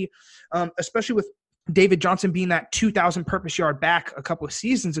didn't see, especially with David Johnson being that 2,000 purpose yard back a couple of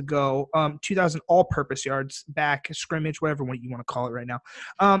seasons ago, 2,000 all-purpose yards back, scrimmage, whatever you want to call it right now.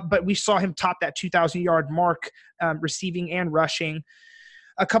 But we saw him top that 2,000-yard mark, receiving and rushing.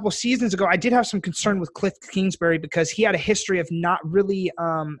 A couple of seasons ago, I did have some concern with Cliff Kingsbury because he had a history of not really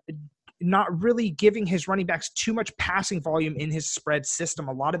giving his running backs too much passing volume in his spread system.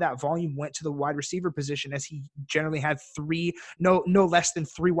 A lot of that volume went to the wide receiver position, as he generally had no less than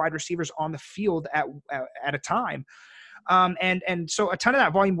three wide receivers on the field at a time. And so a ton of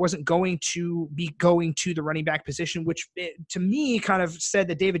that volume wasn't going to be going to the running back position, which to me kind of said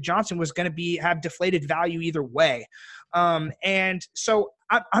that David Johnson was going to have deflated value either way. And so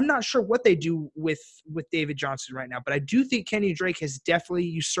I'm not sure what they do with David Johnson right now, but I do think Kenny Drake has definitely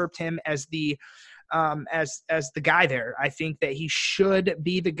usurped him as the guy there. I think that he should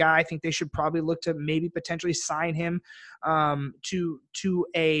be the guy. I think they should probably look to maybe potentially sign him to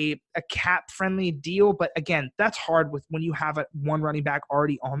a cap friendly deal. But again, that's hard when you have one running back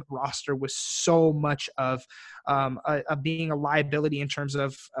already on the roster with so much of being a liability in terms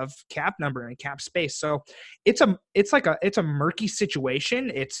of cap number and cap space. So it's a murky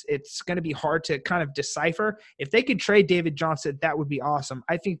situation. It's going to be hard to kind of decipher. If they could trade David Johnson, that would be awesome.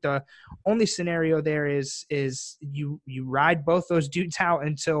 I think the only scenario there is you ride both those dudes out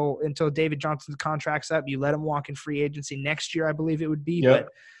until David Johnson's contract's up. You let him walk in free agency next year, I believe it would be. Yep. But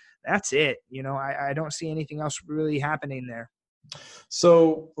that's it. I don't see anything else really happening there.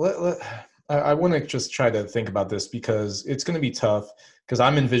 So I want to just try to think about this because it's going to be tough, because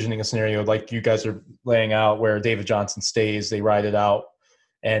I'm envisioning a scenario like you guys are laying out where David Johnson stays, they ride it out,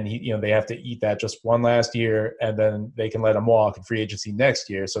 and they have to eat that just one last year, and then they can let him walk in free agency next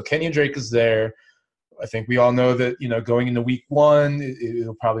year. So Kenyan Drake is there. I think we all know that, going into week one,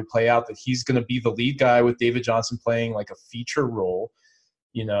 it'll probably play out that he's going to be the lead guy with David Johnson playing like a feature role.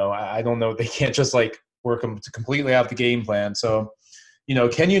 I don't know. They can't just work him to completely out the game plan. So,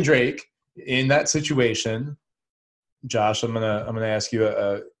 Kenyan Drake in that situation, Josh, I'm gonna ask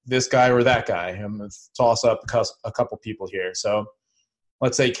you this guy or that guy. I'm gonna toss up a couple people here. So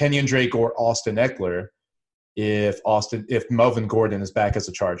let's say Kenyan Drake or Austin Eckler if Melvin Gordon is back as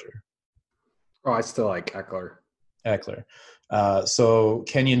a Charger. Oh, I still like Eckler. So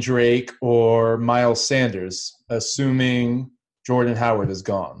Kenyan Drake or Miles Sanders, assuming Jordan Howard is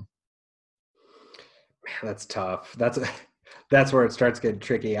gone. Man, that's tough. That's where it starts getting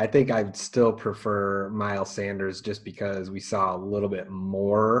tricky. I think I'd still prefer Miles Sanders just because we saw a little bit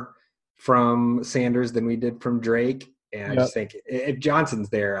more from Sanders than we did from Drake. And I just think if Johnson's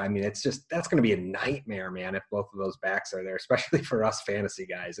there, I mean, that's going to be a nightmare, man, if both of those backs are there, especially for us fantasy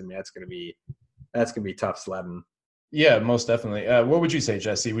guys. I mean, that's going to be tough sledding. Yeah, most definitely. What would you say,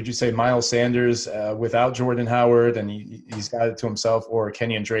 Jesse? Would you say Miles Sanders without Jordan Howard and he's got it to himself, or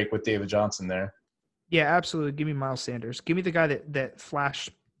Kenyan Drake with David Johnson there? Yeah, absolutely. Give me Miles Sanders. Give me the guy that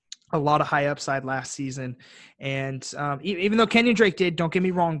flashed a lot of high upside last season. And even though Kenyan Drake did, don't get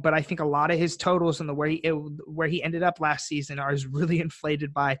me wrong, but I think a lot of his totals and where he ended up last season is really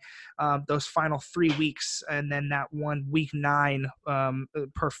inflated by those final 3 weeks and then that one week 9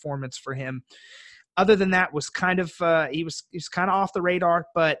 performance for him. Other than that, was kind of he's kind of off the radar,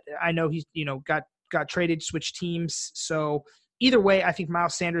 but I know he's got traded, switched teams. So either way, I think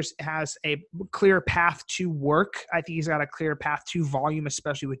Miles Sanders has a clear path to work. I think he's got a clear path to volume,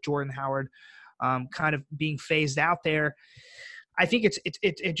 especially with Jordan Howard kind of being phased out there. I think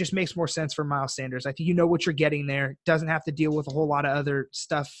it just makes more sense for Miles Sanders. I think what you're getting there. Doesn't have to deal with a whole lot of other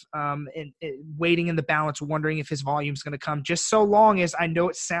stuff and waiting in the balance, wondering if his volume is going to come. Just so long as I know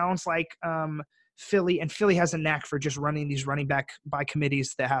it sounds like Philly has a knack for just running these running back by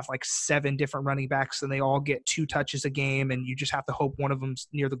committees that have 7 different running backs and they all get 2 touches a game and you just have to hope one of them's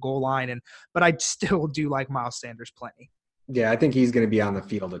near the goal line. But I still do like Miles Sanders plenty. Yeah, I think he's going to be on the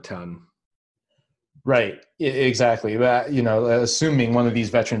field a ton. Right, exactly. Assuming one of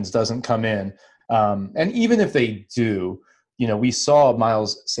these veterans doesn't come in, and even if they do, we saw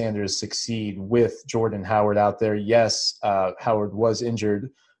Miles Sanders succeed with Jordan Howard out there. Yes, Howard was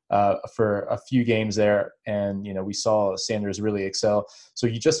injured for a few games there, and we saw Sanders really excel. So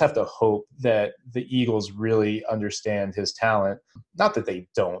you just have to hope that the Eagles really understand his talent. Not that they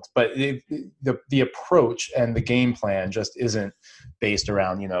don't, but the approach and the game plan just isn't based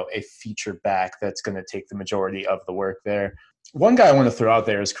around a feature back that's going to take the majority of the work there. One guy I want to throw out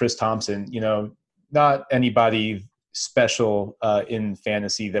there is Chris Thompson. Not anybody special in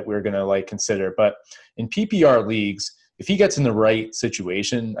fantasy that we're going to consider, but in PPR leagues, if he gets in the right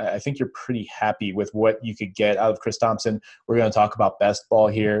situation, I think you're pretty happy with what you could get out of Chris Thompson. We're going to talk about best ball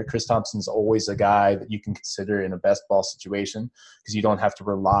here. Chris Thompson's always a guy that you can consider in a best ball situation because you don't have to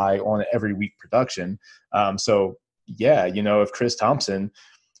rely on every week production. If Chris Thompson,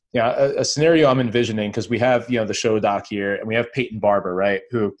 a scenario I'm envisioning, because we have, the show doc here and we have Peyton Barber, right?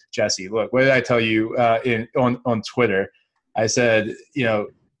 Who, Jesse, look, what did I tell you on Twitter? I said,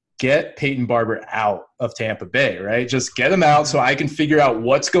 get Peyton Barber out of Tampa Bay, right? Just get him out so I can figure out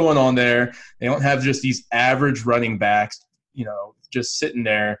what's going on there. They don't have just these average running backs, just sitting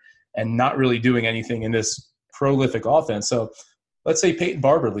there and not really doing anything in this prolific offense. So let's say Peyton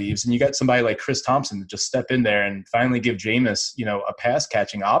Barber leaves and you got somebody like Chris Thompson to just step in there and finally give Jameis, a pass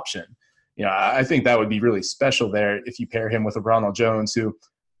catching option. I think that would be really special there if you pair him with a Ronald Jones who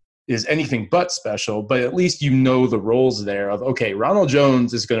is anything but special, but at least the roles there of, okay, Ronald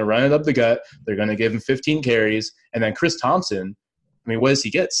Jones is going to run it up the gut. They're going to give him 15 carries. And then Chris Thompson, what does he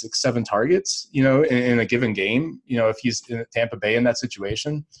get? 6-7 targets, in a given game, if he's in Tampa Bay in that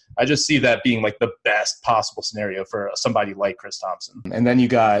situation. I just see that being the best possible scenario for somebody like Chris Thompson. And then you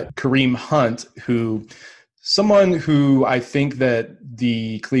got Kareem Hunt, someone who I think that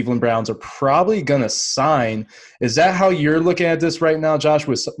the Cleveland Browns are probably going to sign. Is that how you're looking at this right now, Josh,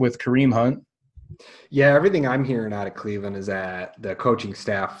 with Kareem Hunt? Yeah, everything I'm hearing out of Cleveland is that the coaching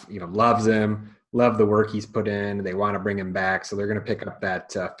staff, loves him, love the work he's put in. They want to bring him back. So they're going to pick up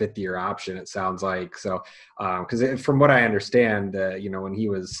that fifth-year option, it sounds like. So because from what I understand, when he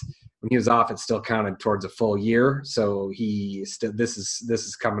was off, it still counted towards a full year. So this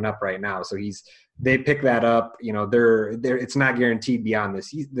is coming up right now. So they pick that up. It's not guaranteed beyond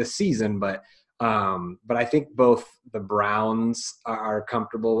this season, but I think both the Browns are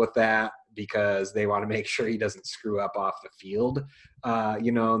comfortable with that because they want to make sure he doesn't screw up off the field,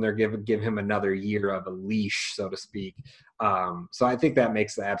 and they're give him another year of a leash, so to speak. So I think that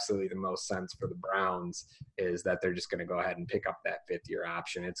makes absolutely the most sense for the Browns is that they're just going to go ahead and pick up that fifth-year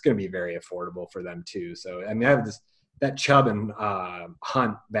option. It's going to be very affordable for them too. So, I have that Chubb and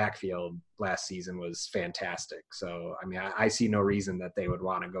Hunt backfield last season was fantastic. So, I see no reason that they would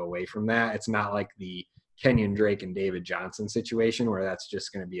want to go away from that. It's not like the Kenyan Drake and David Johnson situation where that's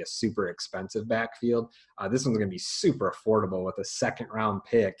just going to be a super expensive backfield. This one's going to be super affordable with a second-round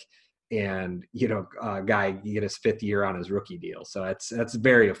pick and, a guy get his fifth year on his rookie deal. So that's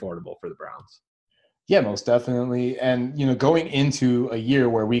very affordable for the Browns. Yeah, most definitely. And, going into a year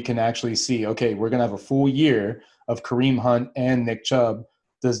where we can actually see, okay, we're going to have a full year of Kareem Hunt and Nick Chubb.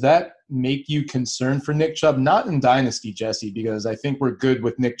 Does that make you concerned for Nick Chubb? Not in Dynasty, Jesse, because I think we're good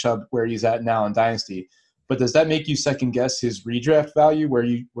with Nick Chubb where he's at now in Dynasty. But does that make you second guess his redraft value where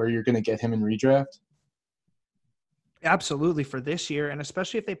you're going to get him in redraft? Absolutely, for this year, and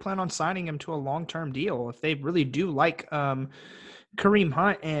especially if they plan on signing him to a long-term deal. If they really do like Kareem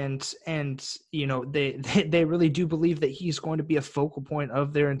Hunt and they really do believe that he's going to be a focal point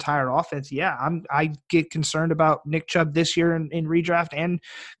of their entire offense. Yeah, I get concerned about Nick Chubb this year in redraft and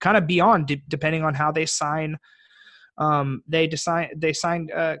kind of beyond, depending on how they sign. They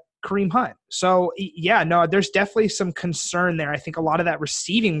signed Kareem Hunt. So yeah, no, there's definitely some concern there. I think a lot of that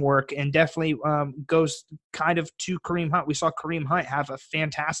receiving work and definitely goes kind of to Kareem Hunt. We saw Kareem Hunt have a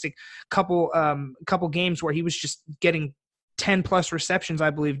fantastic couple games where he was just getting 10 plus receptions,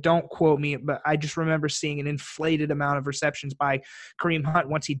 I believe. Don't quote me, but I just remember seeing an inflated amount of receptions by Kareem Hunt.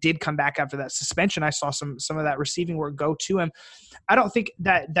 Once he did come back after that suspension, I saw some of that receiving work go to him. I don't think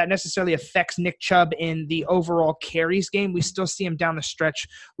that necessarily affects Nick Chubb in the overall carries game. We still see him down the stretch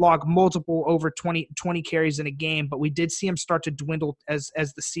log multiple over 20 carries in a game, but we did see him start to dwindle as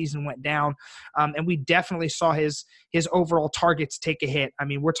the season went down. And we definitely saw his overall targets take a hit.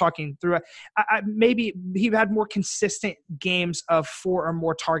 We're talking through maybe he had more consistent game games of 4 or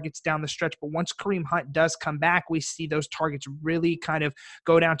more targets down the stretch. But once Kareem Hunt does come back, we see those targets really kind of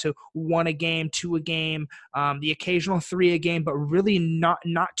go down to 1 a game, 2 a game, the occasional 3 a game, but really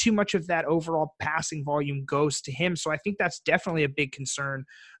not too much of that overall passing volume goes to him. So I think that's definitely a big concern.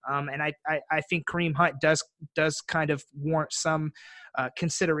 And I think Kareem Hunt does kind of warrant some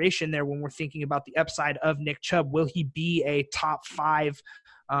consideration there when we're thinking about the upside of Nick Chubb. Will he be a top 5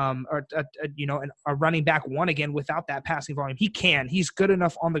 or a running back 1 again without that passing volume? He can. He's good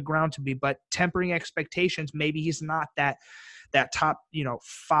enough on the ground to be, but tempering expectations, maybe he's not that top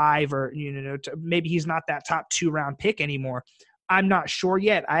 5 or maybe he's not that top 2 round pick anymore. I'm not sure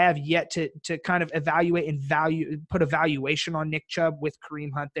yet. I have yet to kind of evaluate and put a valuation on Nick Chubb with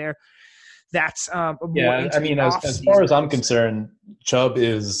Kareem Hunt there. That's as far as I'm concerned, Chubb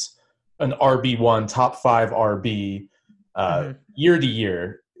is an RB1, top 5 RB year to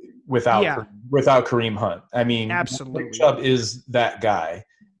year without Kareem Hunt. I mean, absolutely, Nick Chubb is that guy.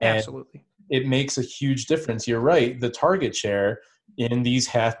 And absolutely, it makes a huge difference. You're right. The target share in these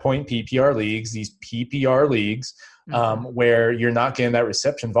half-point PPR leagues, these PPR leagues, where you're not getting that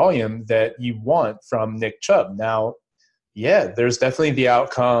reception volume that you want from Nick Chubb. Now, there's definitely the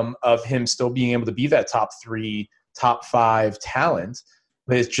outcome of him still being able to be that top 3, top 5 talent,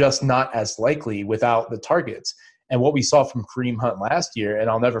 but it's just not as likely without the targets. And what we saw from Kareem Hunt last year, and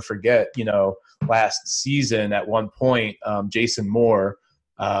I'll never forget, last season at one point, Jason Moore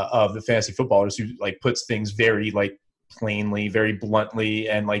of the Fantasy Footballers, who puts things very plainly, very bluntly,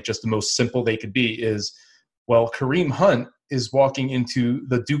 and just the most simple they could be is, well, Kareem Hunt is walking into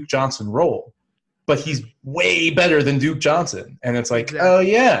the Duke Johnson role, but he's way better than Duke Johnson. And it's like, exactly. Oh,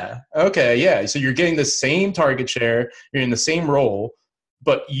 yeah. Okay, yeah. So you're getting the same target share. You're in the same role,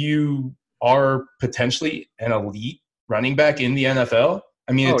 but you are potentially an elite running back in the NFL.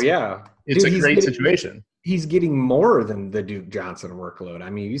 I mean, it's a great situation. He's getting more than the Duke Johnson workload. I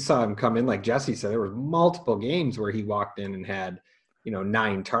mean, you saw him come in, like Jesse said, there were multiple games where he walked in and had,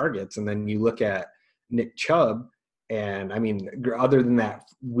 9 targets. And then you look at Nick Chubb, and I mean, other than that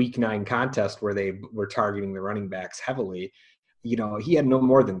week 9 contest where they were targeting the running backs heavily, he had no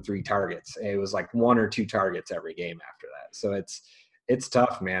more than 3 targets. It was 1 or 2 targets every game after that. So it's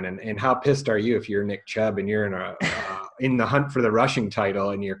tough, man. And how pissed are you if you're Nick Chubb and you're in the hunt for the rushing title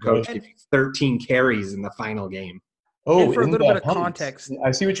and your coach gives you 13 carries in the final game? Oh, and for a little bit of context,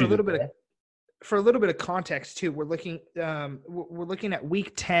 I see what you did there. For a little bit of context too, we're looking at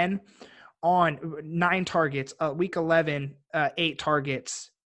week 10 on 9 targets, week 11, 8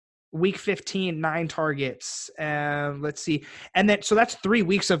 targets, week 15, 9 targets. Let's see. And then, so that's 3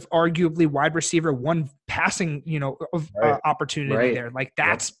 weeks of arguably wide receiver 1 passing, opportunity there.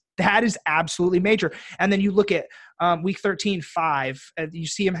 That is absolutely major. And then you look at week 13, 5. You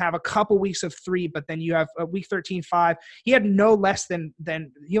see him have a couple weeks of 3, but then you have week 13, 5. He had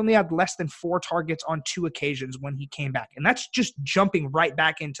he only had less than 4 targets on 2 occasions when he came back. And that's just jumping right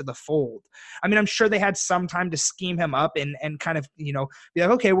back into the fold. I mean, I'm sure they had some time to scheme him up and kind of, be like,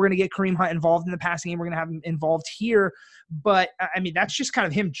 okay, we're going to get Kareem Hunt involved in the passing game. We're going to have him involved here. But I mean, that's just kind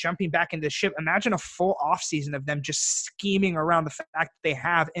of him jumping back into the ship. Imagine a full offseason of them just scheming around the fact that they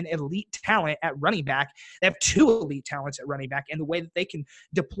have an elite talent at running back. They have 2 elite talents at running back, and the way that they can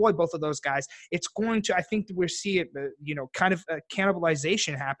deploy both of those guys, it's going to, I think we'll see it, kind of a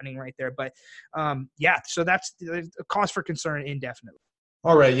cannibalization happening right there. But so that's a cause for concern indefinitely.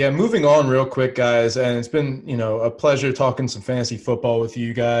 All right. Yeah. Moving on real quick, guys. And it's been, a pleasure talking some fantasy football with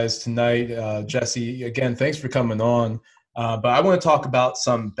you guys tonight. Jesse, again, thanks for coming on. But I want to talk about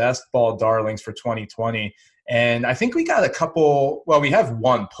some best ball darlings for 2020. And I think we got a couple – well, we have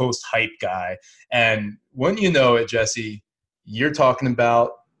one post-hype guy. And when you know it, Jesse, you're talking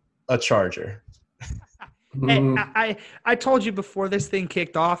about a Charger. Hey, I told you before this thing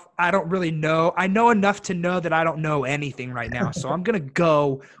kicked off, I don't really know. I know enough to know that I don't know anything right now. So I'm going to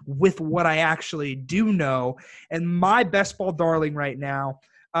go with what I actually do know. And my best ball darling right now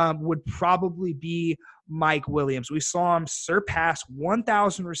would probably be Mike Williams. We saw him surpass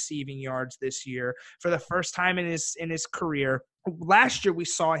 1,000 receiving yards this year for the first time in his career. Last year, we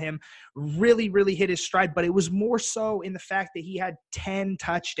saw him really, really hit his stride, but it was more so in the fact that he had 10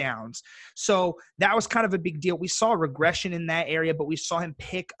 touchdowns. So that was kind of a big deal. We saw regression in that area, but we saw him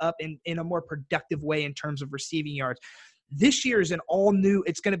pick up in a more productive way in terms of receiving yards. This year is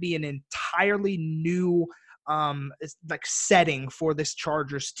it's going to be an entirely new setting for this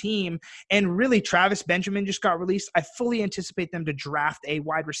Chargers team. And really, Travis Benjamin just got released. I fully anticipate them to draft a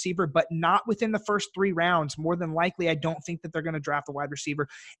wide receiver, but not within the first 3 rounds. More than likely, I don't think that they're going to draft a wide receiver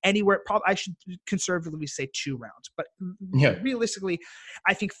anywhere. Probably, I should conservatively say 2 rounds, but realistically,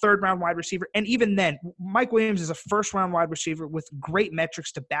 I think 3rd round wide receiver. And even then, Mike Williams is a 1st round wide receiver with great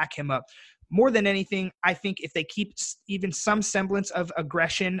metrics to back him up. More than anything, I think if they keep even some semblance of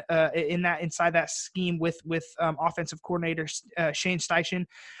aggression inside that scheme with offensive coordinator Shane Steichen,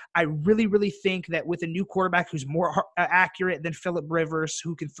 I really, really think that with a new quarterback who's more accurate than Phillip Rivers,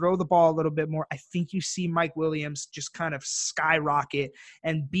 who can throw the ball a little bit more, I think you see Mike Williams just kind of skyrocket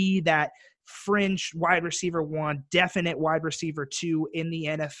and be that fringe wide receiver 1, definite wide receiver 2 in the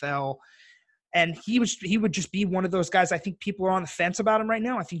NFL. And he would just be one of those guys. I think people are on the fence about him right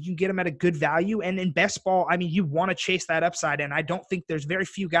now. I think you can get him at a good value. And in best ball, I mean, you want to chase that upside. And I don't think there's very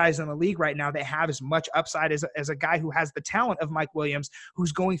few guys in the league right now that have as much upside as a guy who has the talent of Mike Williams,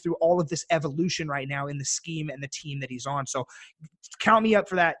 who's going through all of this evolution right now in the scheme and the team that he's on. So count me up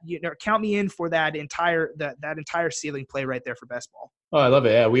for that. Count me in for that entire ceiling play right there for best ball. Oh, I love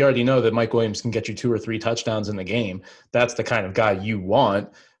it. Yeah, we already know that Mike Williams can get you 2 or 3 touchdowns in the game. That's the kind of guy you want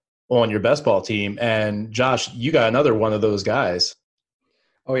on your best ball team. And Josh, you got another one of those guys.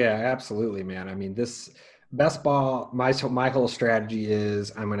 Oh yeah, absolutely, man. I mean, this best ball, my whole strategy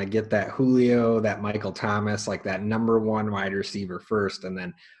is I'm going to get that Julio, that Michael Thomas, like that number 1 wide receiver first. And then,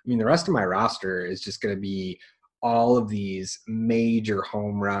 I mean, the rest of my roster is just going to be all of these major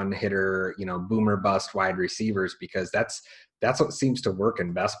home run hitter, boomer bust wide receivers, because that's what seems to work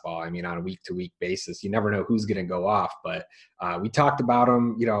in best ball. I mean, on a week-to-week basis, you never know who's going to go off. But we talked about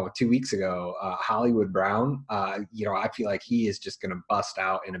him, 2 weeks ago. Hollywood Brown, I feel like he is just going to bust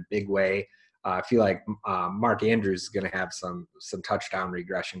out in a big way. I feel like Mark Andrews is going to have some touchdown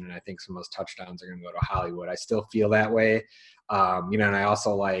regression, and I think some of those touchdowns are going to go to Hollywood. I still feel that way. And I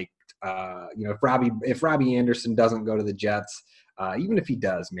also like, if Robbie Anderson doesn't go to the Jets, even if he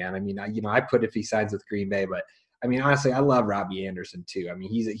does, man, I mean, I put if he signs with Green Bay, but I mean, honestly, I love Robbie Anderson too. I mean,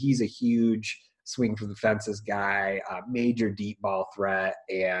 he's a huge swing for the fences guy, major deep ball threat.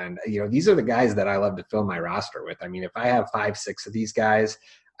 And, these are the guys that I love to fill my roster with. I mean, if I have 5, 6 of these guys,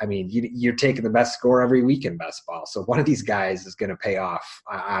 I mean, you're taking the best score every week in best ball. So one of these guys is going to pay off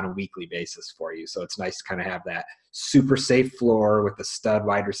on a weekly basis for you. So it's nice to kind of have that super safe floor with the stud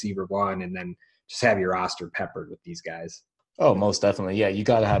wide receiver 1, and then just have your roster peppered with these guys. Oh, most definitely. Yeah, you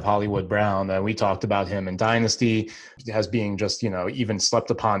got to have Hollywood Brown. We talked about him in Dynasty as being just, even slept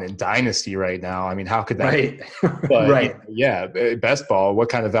upon in Dynasty right now. I mean, how could that right. But, right. Yeah, best ball, what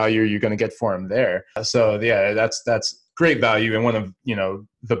kind of value are you going to get for him there? So, yeah, that's great value, and one of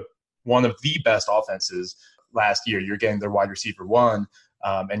the best offenses last year. You're getting their wide receiver 1,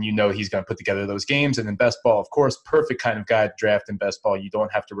 and he's going to put together those games. And in best ball, of course, perfect kind of guy to draft in best ball. You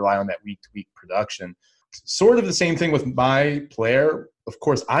don't have to rely on that week-to-week production. Sort of the same thing with my player. Of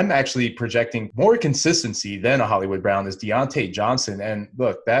course, I'm actually projecting more consistency than a Hollywood Brown is Deontay Johnson. And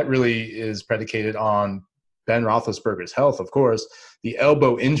look, that really is predicated on Ben Roethlisberger's health. Of course, the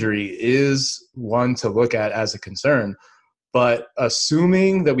elbow injury is one to look at as a concern. But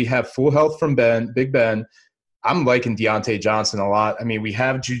assuming that we have full health from Big Ben, I'm liking Deontay Johnson a lot. I mean, we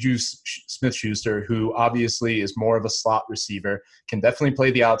have Juju Smith-Schuster, who obviously is more of a slot receiver, can definitely play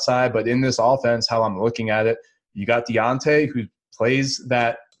the outside. But in this offense, how I'm looking at it, you got Deontay, who plays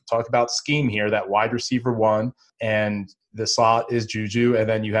that, talk about scheme here, that wide receiver 1, and the slot is Juju. And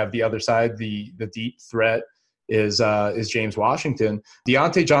then you have the other side, the deep threat is James Washington.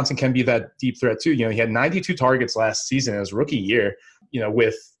 Deontay Johnson can be that deep threat too. He had 92 targets last season in his rookie year,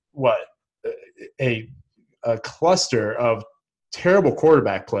 with a cluster of terrible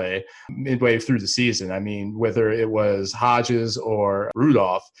quarterback play midway through the season. I mean, whether it was Hodges or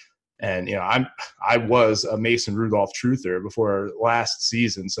Rudolph, and I was a Mason Rudolph truther before last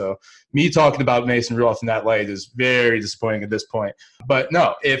season. So me talking about Mason Rudolph in that light is very disappointing at this point. But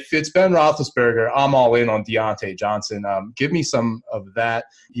no, if it's Ben Roethlisberger, I'm all in on Deontay Johnson. Give me some of that.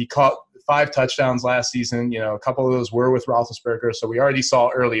 He caught 5 touchdowns last season. A couple of those were with Roethlisberger. So we already saw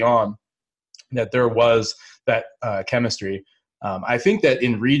early on that there was that chemistry. I think that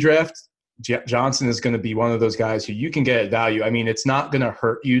in redraft, Johnson is going to be one of those guys who you can get at value. I mean, it's not going to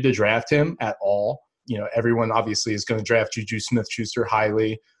hurt you to draft him at all. Everyone obviously is going to draft Juju Smith-Schuster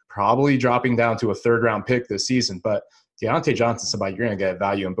highly, probably dropping down to a 3rd-round pick this season. But Deontay Johnson's somebody you're going to get at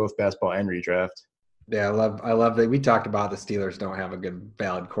value in both best ball and redraft. Yeah, I love that. We talked about the Steelers don't have a good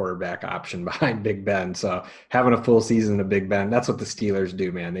valid quarterback option behind Big Ben. So having a full season of Big Ben, that's what the Steelers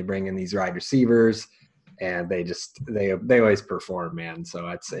do, man. They bring in these wide receivers, and they always perform, man. So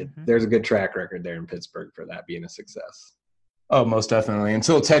I'd say there's a good track record there in Pittsburgh for that being a success. Oh, most definitely.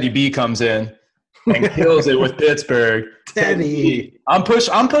 Until Teddy B comes in and kills it with Pittsburgh. Teddy. I'm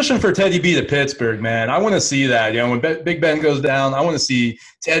pushing for Teddy B to Pittsburgh, man. I want to see that. When Big Ben goes down, I want to see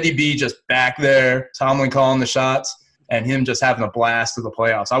Teddy B just back there, Tomlin calling the shots, and him just having a blast of the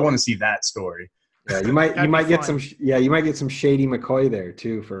playoffs. I want to see that story. Yeah, you might get some Shady McCoy there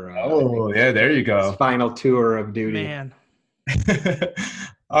too for. There you go. His final tour of duty. Man.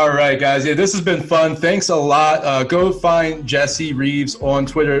 All right, guys. Yeah, this has been fun. Thanks a lot. Go find Jesse Reeves on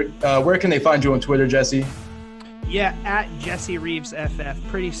Twitter. Where can they find you on Twitter, Jesse? Yeah, at Jesse Reeves FF.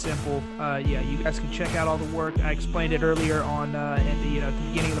 Pretty simple. You guys can check out all the work. I explained it earlier on at the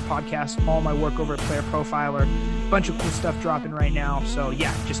beginning of the podcast. All my work over at Player Profiler. Bunch of cool stuff dropping right now. So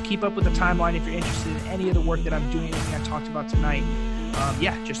yeah, just keep up with the timeline if you're interested in any of the work that I'm doing, anything I talked about tonight.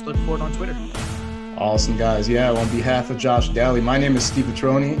 Just look for it on Twitter. Awesome, guys. Yeah, on behalf of Josh Daly, my name is Steve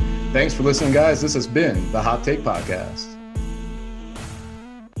Petroni. Thanks for listening, guys. This has been the Hot Take Podcast.